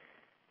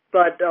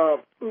 But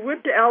we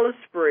went to Alice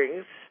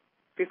Springs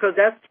because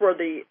that's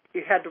where you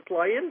had to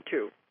fly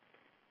into.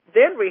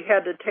 Then we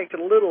had to take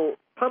a little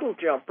puddle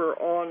jumper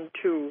on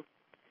to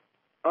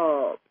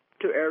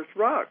Ayers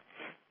Rock,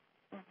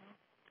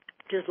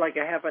 just like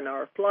a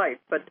half-an-hour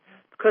flight. But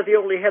because he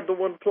only had the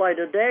one flight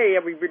a day,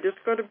 and we were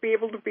just going to be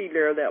able to be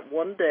there that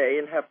one day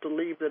and have to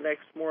leave the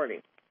next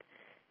morning.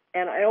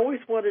 And I always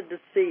wanted to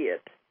see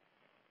it.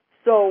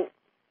 So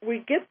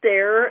we get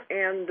there,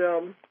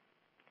 and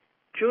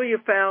Julia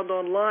found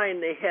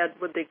online they had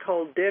what they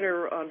called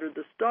Dinner Under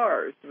the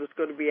Stars. It was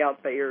going to be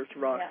out by Ayers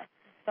Rock. Yeah,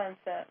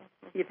 sunset.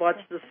 You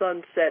watched the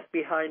sunset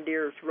behind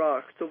Ayers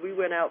Rock. So we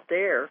went out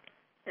there,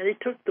 and he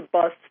took the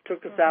bus,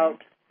 took us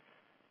out.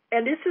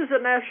 And this is a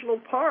national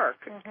park,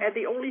 and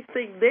the only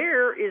thing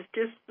there is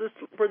just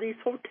where these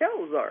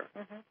hotels are.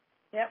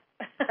 Yep.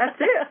 That's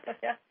it.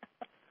 Yeah.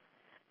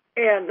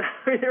 And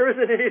there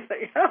isn't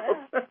anything else.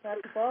 Yeah,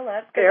 that's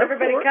because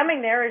everybody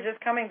coming there is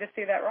just coming to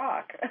see that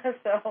rock.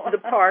 So the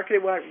park, they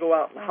want to go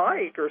out and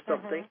hike or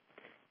something.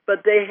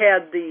 But they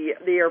had the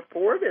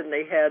airport, and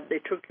they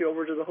took you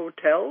over to the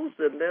hotels,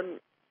 and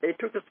then they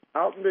took us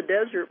out in the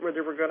desert where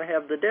they were going to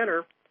have the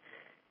dinner,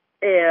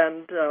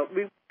 and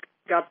we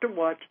got to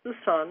watch the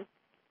sun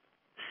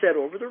set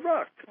over the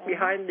rock,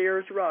 behind the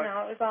Ayers Rock.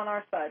 No, it was on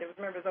our side. It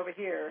was over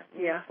here.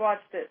 Yeah. We just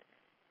watched it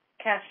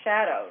cast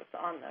shadows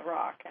on the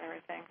rock and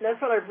everything.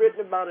 That's what I've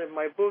written about in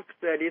my book,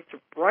 that it's a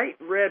bright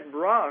red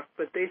rock,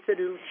 but they said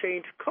it'll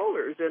change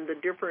colors in the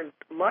different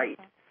light.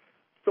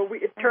 So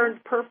it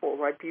turned purple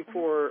right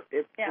before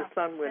the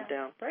sun went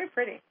down. Very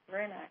pretty.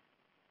 Very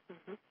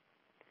nice.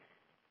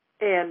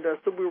 And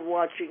so we were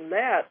watching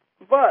that,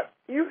 but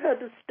you had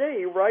to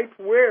stay right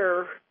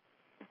where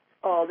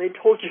they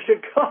told you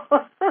to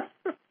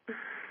go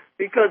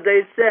because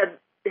they said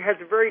it has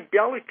a very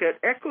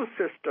delicate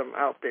ecosystem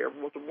out there,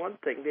 was one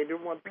thing. They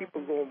didn't want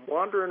people going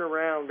wandering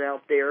around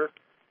out there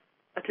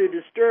to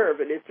disturb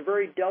it. It's a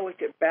very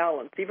delicate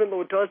balance. Even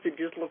though it does, it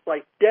just looks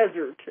like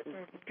desert and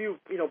a few,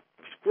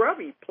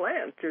 scrubby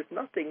plants. There's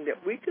nothing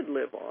that we could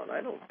live on,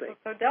 I don't think.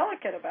 So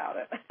delicate about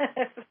it.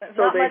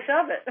 Not much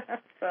of it.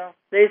 So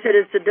they said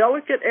it's a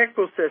delicate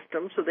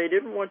ecosystem, so they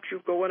didn't want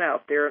you going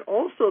out there. And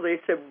also they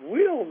said,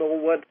 we don't know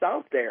what's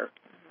out there.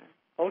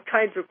 All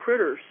kinds of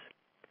critters.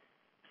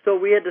 So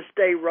we had to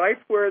stay right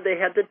where they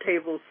had the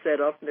tables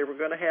set up, and they were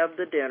going to have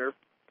the dinner.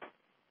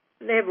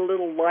 And they have a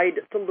little light,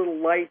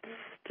 lights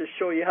to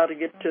show you how to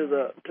get to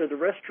the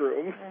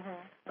restroom.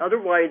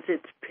 Otherwise,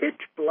 it's pitch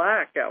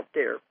black out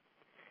there.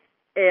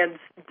 And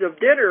the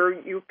dinner,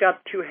 you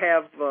got to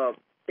have,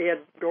 they had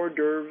hors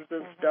d'oeuvres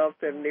and stuff,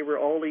 and they were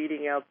all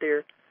eating out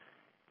there.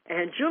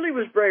 And Julie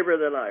was braver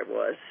than I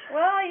was.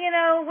 Well,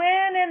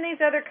 when in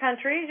these other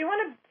countries, you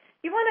want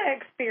to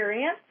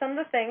experience some of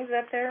the things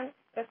that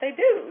they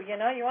do.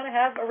 You want to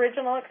have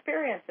original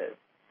experiences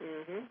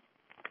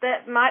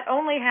that might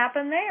only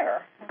happen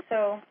there.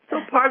 So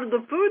part of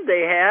the food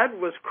they had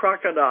was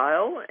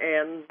crocodile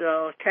and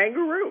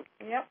kangaroo.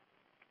 Yep.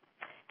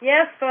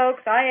 Yes,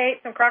 folks, I ate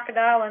some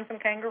crocodile and some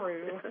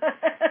kangaroo.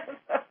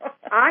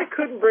 I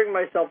couldn't bring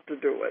myself to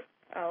do it.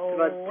 Oh.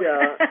 But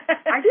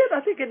I did.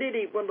 I think I did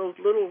eat one of those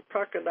little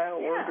crocodile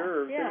hors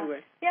d'oeuvres anyway.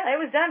 Yeah, it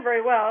was done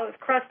very well. It was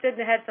crusted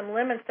and it had some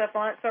lemon stuff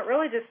on it, so it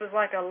really just was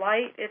like a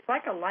light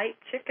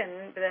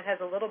chicken that has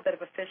a little bit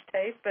of a fish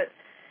taste, but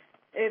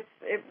it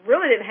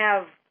really didn't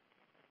have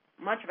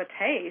much of a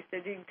taste.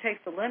 You can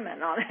taste the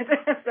lemon on it.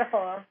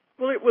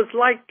 Well, it was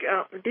like,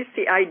 just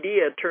the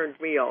idea turned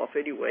me off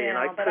anyway.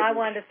 But I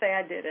wanted to say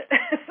I did it.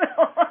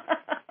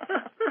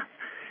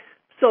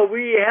 So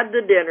we had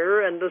the dinner,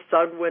 and the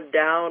sun went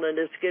down, and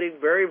it's getting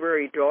very,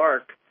 very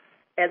dark.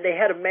 And they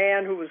had a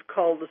man who was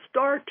called the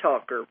Star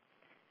Talker,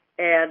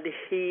 and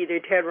they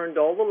turned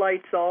all the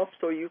lights off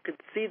so you could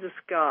see the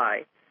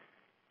sky.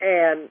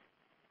 And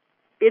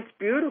it's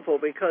beautiful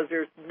because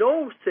there's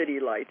no city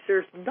lights.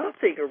 There's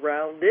nothing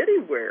around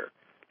anywhere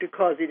to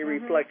cause any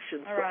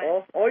reflections.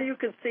 Right. All you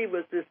could see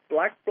was this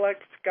black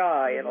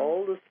sky and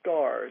all the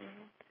stars.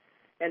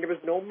 And there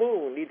was no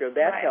moon either.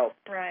 That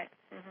helped. Right.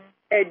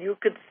 And you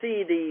could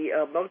see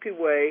the Milky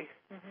Way.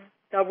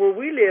 Now, where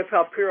we live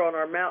up here on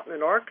our mountain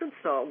in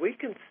Arkansas, we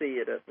can see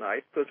it at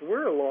night because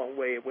we're a long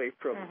way away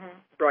from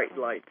bright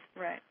lights.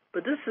 Right.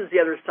 But this is the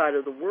other side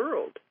of the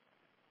world.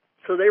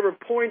 So they were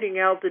pointing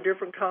out the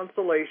different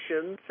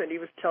constellations, and he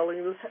was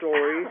telling the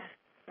stories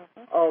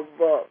of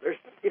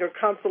there's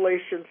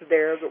constellations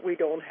there that we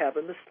don't have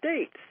in the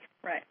States.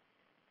 Right.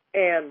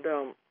 And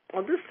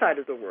on this side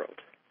of the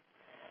world.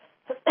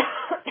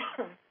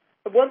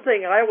 One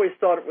thing I always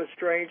thought it was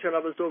strange when I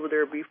was over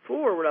there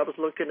before, when I was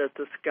looking at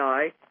the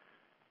sky,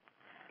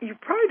 you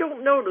probably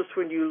don't notice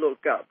when you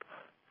look up,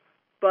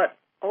 but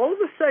all of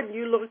a sudden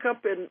you look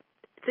up and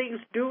things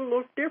do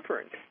look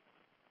different.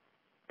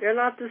 They're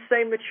not the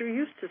same that you're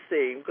used to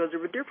seeing because there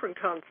were different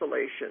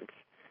constellations.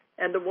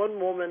 And the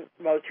one woman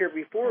I was here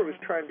before was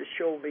trying to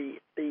show me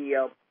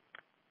the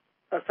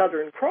a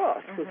Southern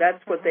Cross, because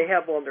that's what they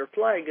have on their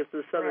flag is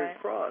the Southern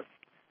Cross.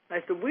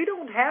 I said, we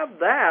don't have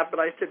that, but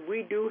I said,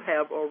 we do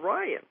have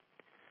Orion.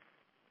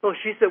 So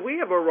she said, we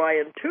have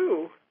Orion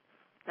too.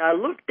 And I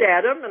looked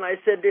at him and I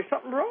said, there's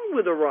something wrong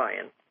with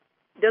Orion.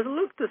 It doesn't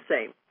look the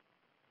same.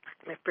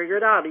 I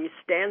figured out he's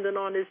standing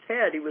on his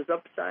head. He was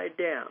upside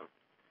down.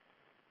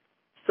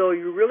 So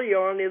you really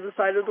are on the other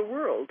side of the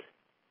world.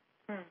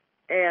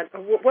 And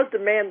what the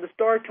man, the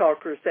Star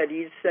Talker, said,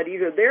 he said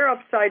either they're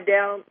upside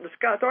down, the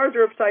stars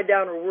are upside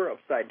down, or we're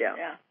upside down.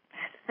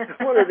 Yeah.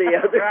 One or the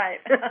other. Right.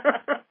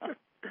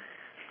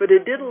 But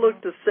it didn't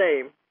look the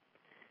same.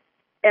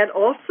 And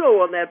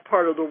also on that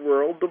part of the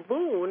world, the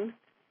moon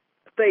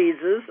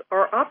phases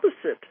are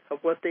opposite of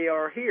what they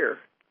are here.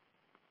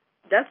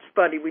 That's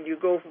funny when you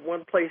go from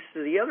one place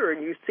to the other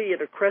and you see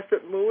it a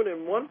crescent moon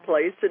in one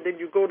place, and then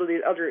you go to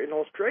the other. In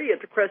Australia,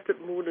 the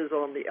crescent moon is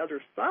on the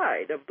other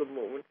side of the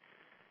moon.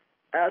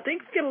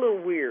 Things get a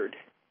little weird.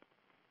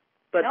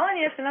 But I'm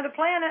telling you, it's another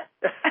planet.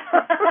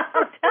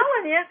 I'm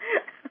telling you.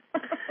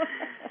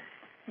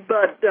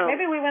 But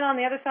maybe we went on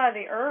the other side of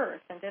the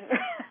Earth and didn't.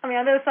 I mean,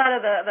 on the other side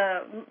of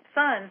the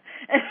sun.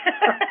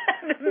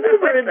 We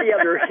were in the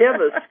other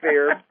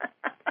hemisphere.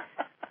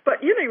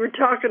 But you were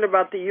talking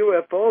about the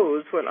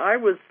UFOs. When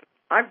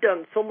I've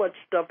done so much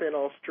stuff in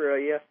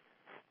Australia,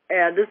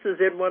 and this is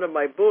in one of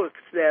my books,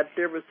 that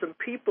there were some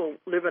people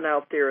living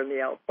out there in the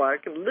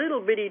outback, a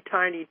little bitty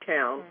tiny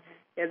town,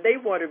 and they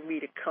wanted me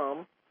to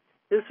come.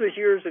 This was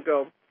years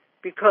ago,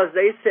 because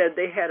they said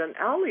they had an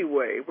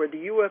alleyway where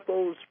the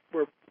UFOs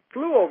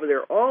flew over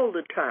there all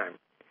the time.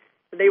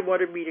 And they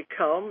wanted me to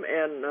come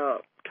and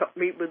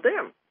meet with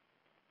them.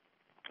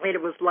 And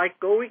it was like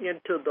going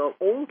into the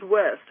Old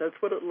West. That's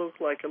what it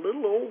looked like, a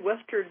little old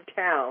western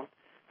town.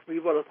 We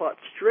would have thought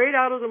straight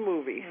out of the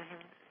movie.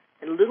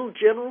 And a little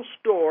general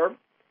store.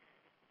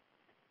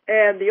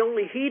 And the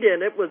only heat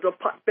in it was a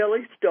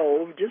potbelly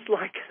stove, just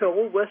like the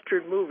old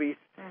western movies.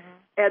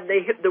 And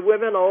the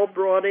women all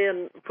brought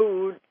in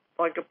food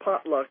like a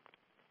potluck.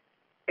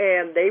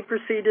 And they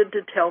proceeded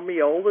to tell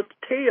me all the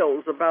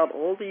tales about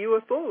all the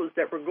UFOs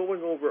that were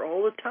going over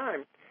all the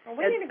time. Well,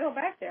 we need to go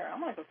back there.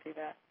 I'm going to go see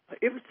that.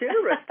 It was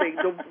interesting.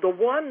 The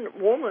one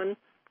woman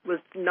was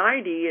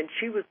 90, and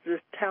she was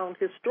this town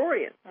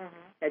historian.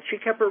 And she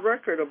kept a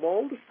record of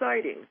all the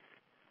sightings.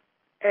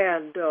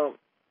 And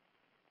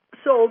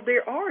so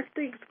there are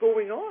things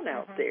going on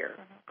out there,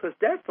 because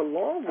that's a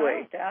long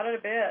way. I doubt it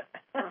a bit.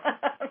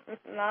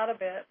 Not a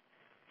bit.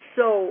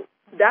 So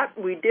that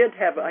I did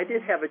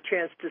have a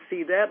chance to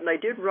see that, and I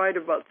did write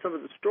about some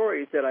of the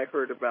stories that I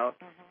heard about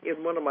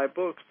in one of my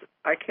books.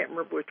 I can't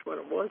remember which one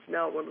it was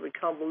now, one of the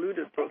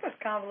convoluted books. I think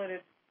it's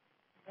convoluted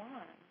one.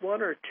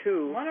 One or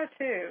two. One or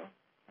two.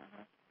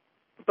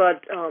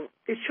 But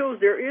it shows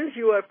there is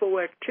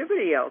UFO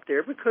activity out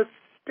there, because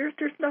there's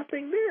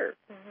nothing there.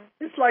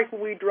 It's like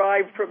when we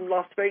drive from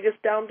Las Vegas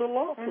down to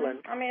Laughlin.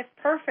 I mean, it's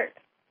perfect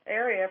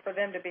area for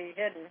them to be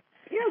hidden.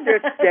 Yeah,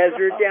 there's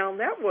desert down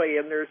that way,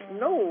 and there's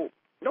no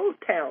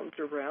towns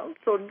around,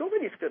 so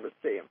nobody's going to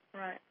see them.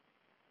 Right.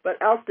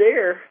 But out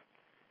there,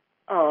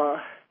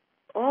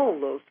 all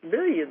those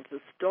millions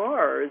of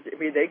stars, I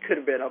mean, they could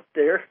have been up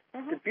there.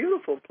 It's a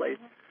beautiful place.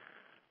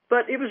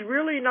 But it was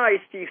really nice.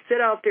 You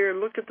sit out there and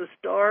look at the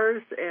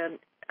stars, and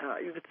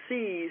you could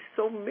see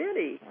so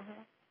many,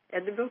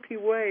 and the Milky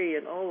Way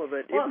and all of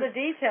it. Well, the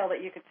detail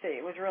that you could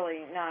see was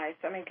really nice.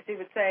 I mean, because he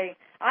would say,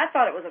 I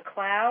thought it was a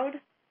cloud,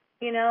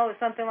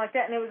 something like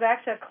that, and it was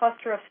actually a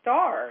cluster of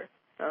stars.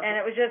 And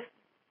it was just,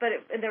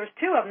 and there was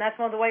two of them. That's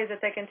one of the ways that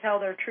they can tell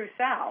their true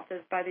south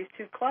is by these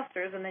two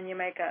clusters, and then you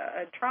make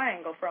a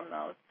triangle from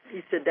those.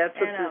 He said that's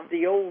what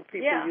the old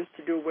people used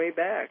to do way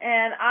back.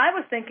 And I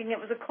was thinking it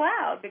was a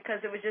cloud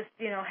because it was just,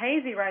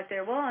 hazy right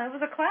there. Well, it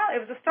was a cloud.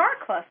 It was a star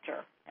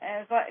cluster.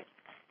 And it's like,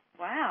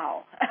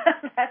 wow,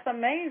 that's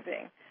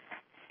amazing.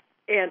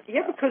 And,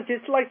 because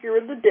it's like you're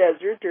in the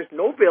desert. There's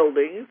no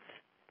buildings,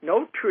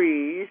 no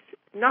trees,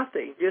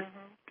 nothing, just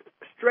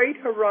straight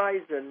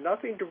horizon,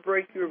 nothing to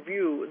break your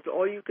view. It's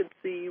all you could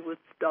see with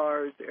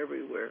stars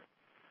everywhere.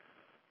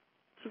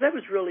 So that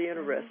was really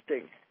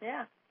interesting.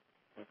 Yeah,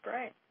 it was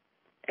great.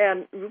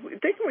 And I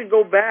think we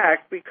go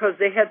back because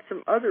they had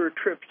some other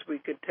trips we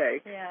could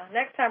take. Yeah,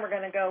 next time we're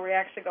going to go, we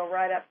actually go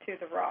right up to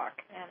the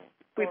rock. And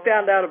we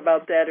found out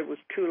about that. It was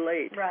too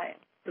late. Right.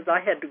 Because I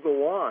had to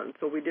go on,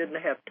 so we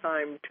didn't have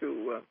time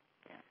to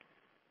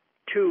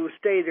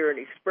stay there and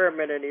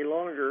experiment any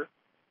longer.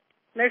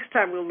 Next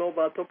time we'll know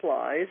about the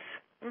flies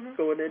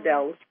going to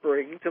Dallas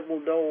Springs, and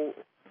we'll know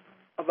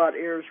about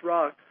Ayers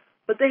Rock.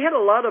 But they had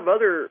a lot of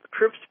other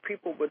trips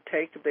people would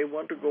take if they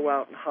wanted to go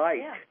out and hike.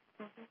 Yeah.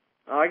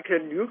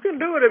 You can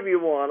do it if you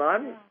want.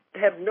 I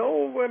have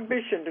no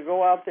ambition to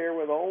go out there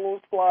with all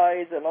those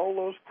flies and all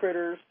those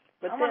critters.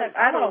 But I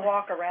want to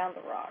walk around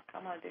the rock.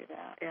 I'm going to do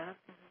that. Yeah.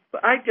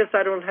 But I guess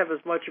I don't have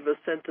as much of a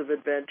sense of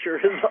adventure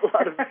as a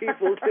lot of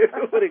people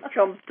do when it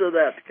comes to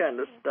that kind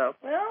of stuff.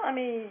 Well, I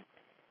mean,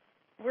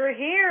 we're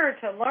here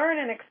to learn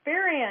and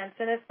experience,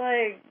 and it's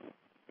like,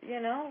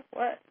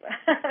 what?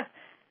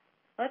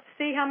 Let's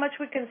see how much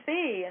we can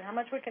see and how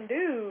much we can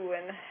do.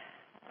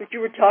 But you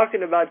were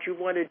talking about you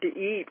wanted to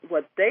eat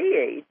what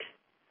they ate.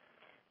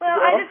 Well,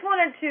 I just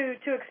wanted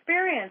to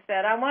experience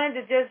that. I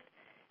wanted to just,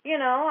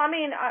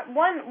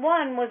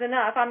 one was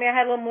enough. I mean, I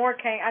had a little more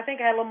I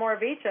think I had a little more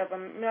of each of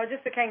them.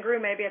 Just the kangaroo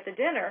maybe at the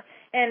dinner,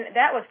 and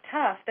that was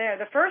tough there.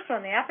 The first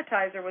one, the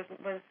appetizer, was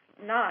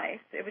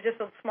nice. It was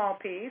just a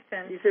small piece,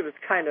 and you said it was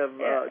kind of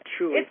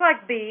chewy. It's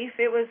like beef.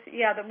 It was,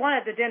 the one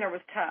at the dinner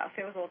was tough.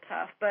 It was a little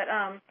tough, but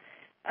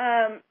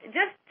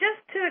just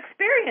to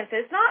experience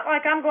it. It's not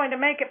like I'm going to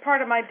make it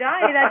part of my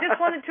diet. I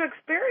just wanted to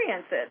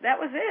experience it. That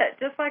was it.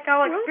 Just like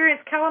I'll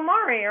experience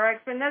calamari or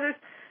others.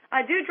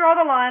 I do draw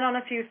the line on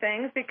a few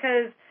things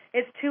because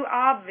it's too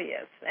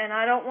obvious, and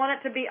I don't want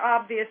it to be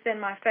obvious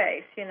in my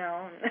face,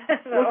 So.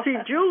 Well, see,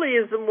 Julie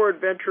is the more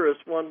adventurous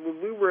one.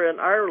 When we were in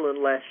Ireland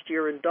last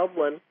year in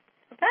Dublin.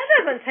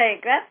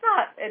 That's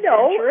not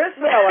adventurous.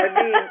 No, I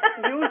mean,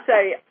 you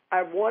say,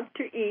 I want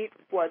to eat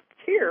what's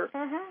here.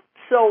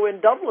 So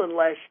in Dublin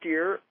last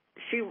year,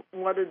 she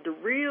wanted the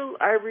real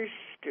Irish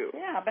stew.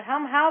 Yeah, but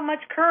how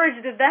much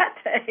courage did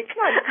that take?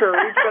 Not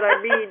courage, but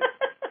I mean,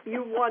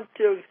 you want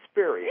to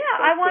experience. Yeah,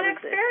 I want to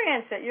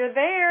experience it. You're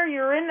there.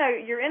 You're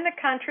in the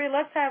country.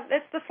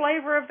 It's the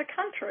flavor of the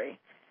country.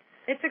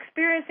 It's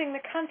experiencing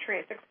the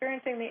country. It's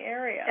experiencing the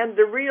area. And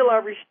the real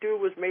Irish stew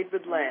was made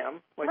with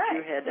lamb, what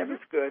you had. That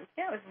was good.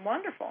 Yeah, it was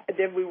wonderful. And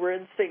then we were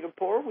in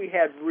Singapore. We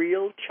had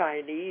real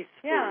Chinese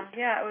food.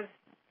 Yeah, it was.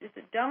 Is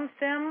it dum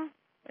sim?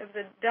 It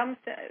was a dum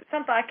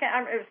something. I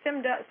can't. It was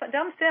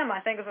dum sim. I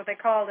think is what they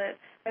called it.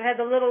 It had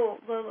the little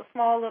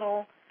small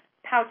little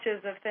pouches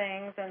of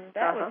things, and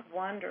that was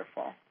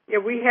wonderful. Yeah,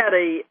 we had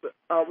a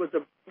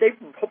big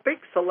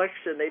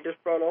selection. They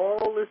just brought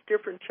all this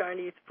different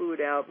Chinese food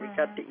out. We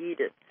got to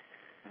eat it.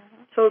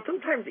 So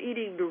sometimes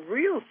eating the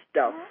real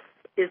stuff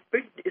is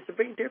big. It's a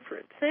big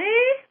difference.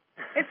 See,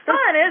 it's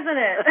fun, isn't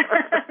it?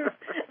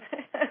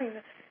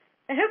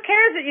 And who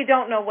cares that you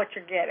don't know what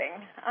you're getting?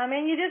 I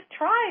mean, you just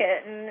try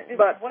it, and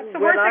what's the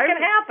worst that can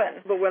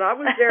happen? But when I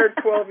was there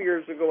 12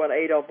 years ago and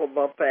ate off a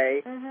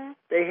buffet,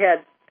 they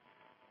had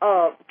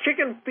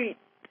chicken feet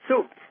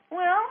soup.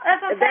 Well,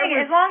 that's what I'm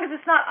saying. As long as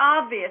it's not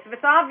obvious. If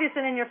it's obvious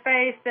and in your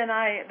face, then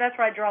that's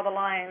where I draw the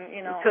line,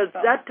 Because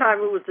that time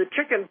it was the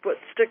chicken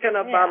foot sticking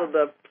up out of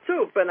the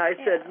soup, and I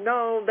said,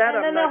 no, that I'm not going to eat.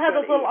 And then they'll have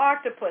those little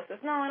octopuses.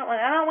 No, I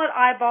don't want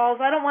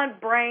eyeballs. I don't want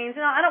brains.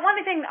 I don't want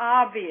anything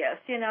obvious.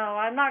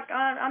 I'm not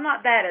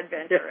that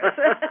adventurous.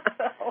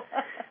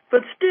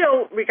 But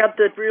still, we got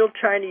the real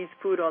Chinese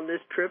food on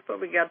this trip,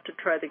 and we got to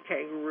try the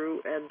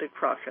kangaroo and the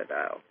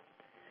crocodile.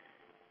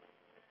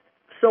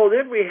 So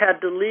then we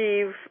had to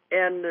leave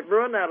and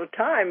run out of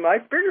time. I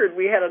figured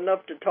we had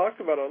enough to talk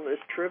about on this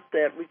trip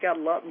that we got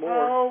a lot more.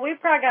 Oh, we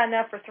probably got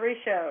enough for 3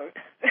 shows.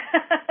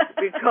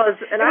 It was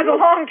a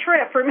long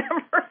trip,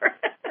 remember?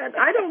 And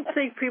I don't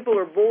think people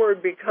are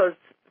bored because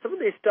some of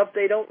this stuff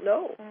they don't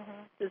know.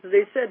 As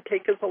they said,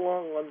 take us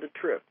along on the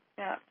trip.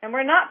 Yeah, and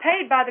we're not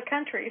paid by the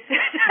countries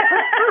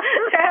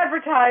to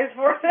advertise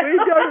for them. We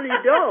totally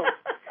don't.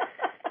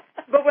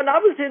 But when I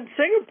was in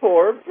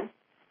Singapore,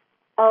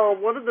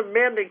 one of the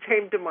men that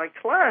came to my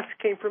class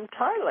came from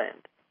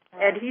Thailand,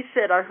 and he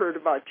said, "I heard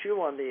about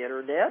you on the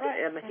internet,"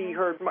 and he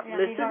heard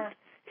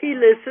He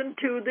listened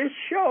to this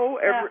show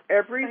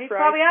every Friday. He's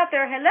probably out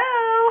there.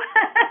 Hello.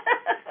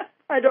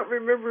 I don't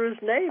remember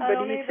his name,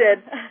 but he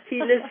said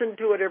he listened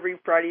to it every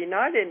Friday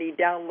night, and he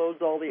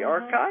downloads all the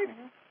archives.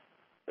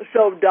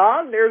 So,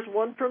 Don, there's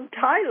one from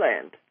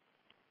Thailand.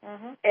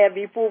 And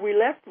before we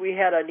left, we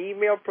had an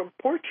email from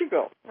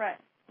Portugal. Right.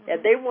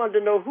 And they wanted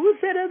to know, who's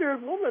that other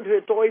woman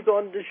who's always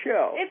on the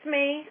show? It's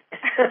me.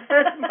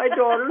 My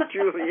daughter,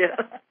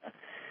 Julia.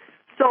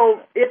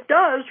 So it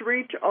does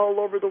reach all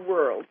over the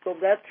world. So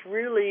that's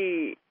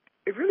really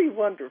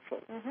wonderful.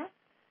 Yeah.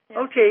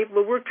 Okay,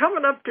 well, we're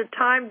coming up to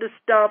time to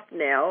stop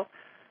now.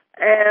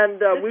 And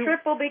the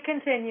trip will be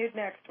continued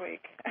next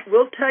week.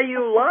 We'll tell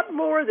you a lot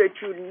more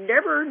that you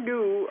never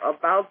knew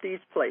about these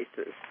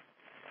places.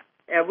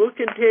 and we'll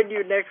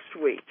continue next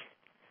week.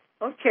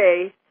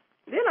 Okay,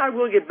 then I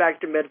will get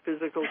back to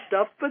metaphysical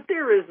stuff, but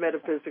there is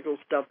metaphysical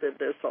stuff in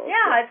this also.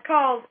 Yeah, it's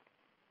called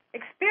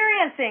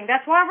experiencing.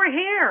 That's why we're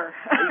here.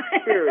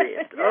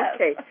 Experience. Yes.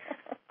 Okay.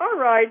 All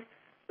right.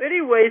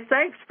 Anyway,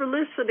 thanks for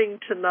listening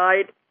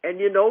tonight. And,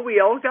 we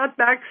all got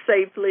back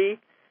safely.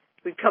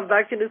 We come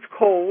back and it's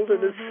cold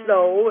and it's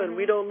snow, and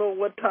we don't know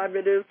what time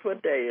it is,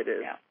 what day it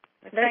is. Yeah.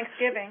 It's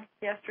Thanksgiving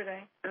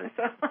yesterday.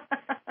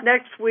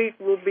 Next week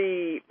will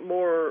be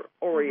more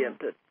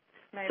oriented.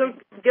 Maybe. So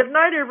good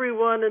night,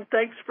 everyone, and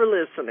thanks for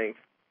listening.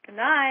 Good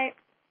night.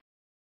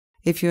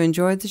 If you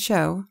enjoyed the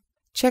show,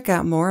 check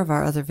out more of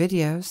our other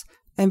videos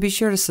and be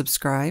sure to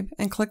subscribe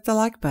and click the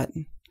like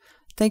button.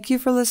 Thank you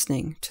for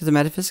listening to the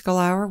Metaphysical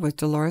Hour with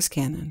Dolores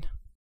Cannon.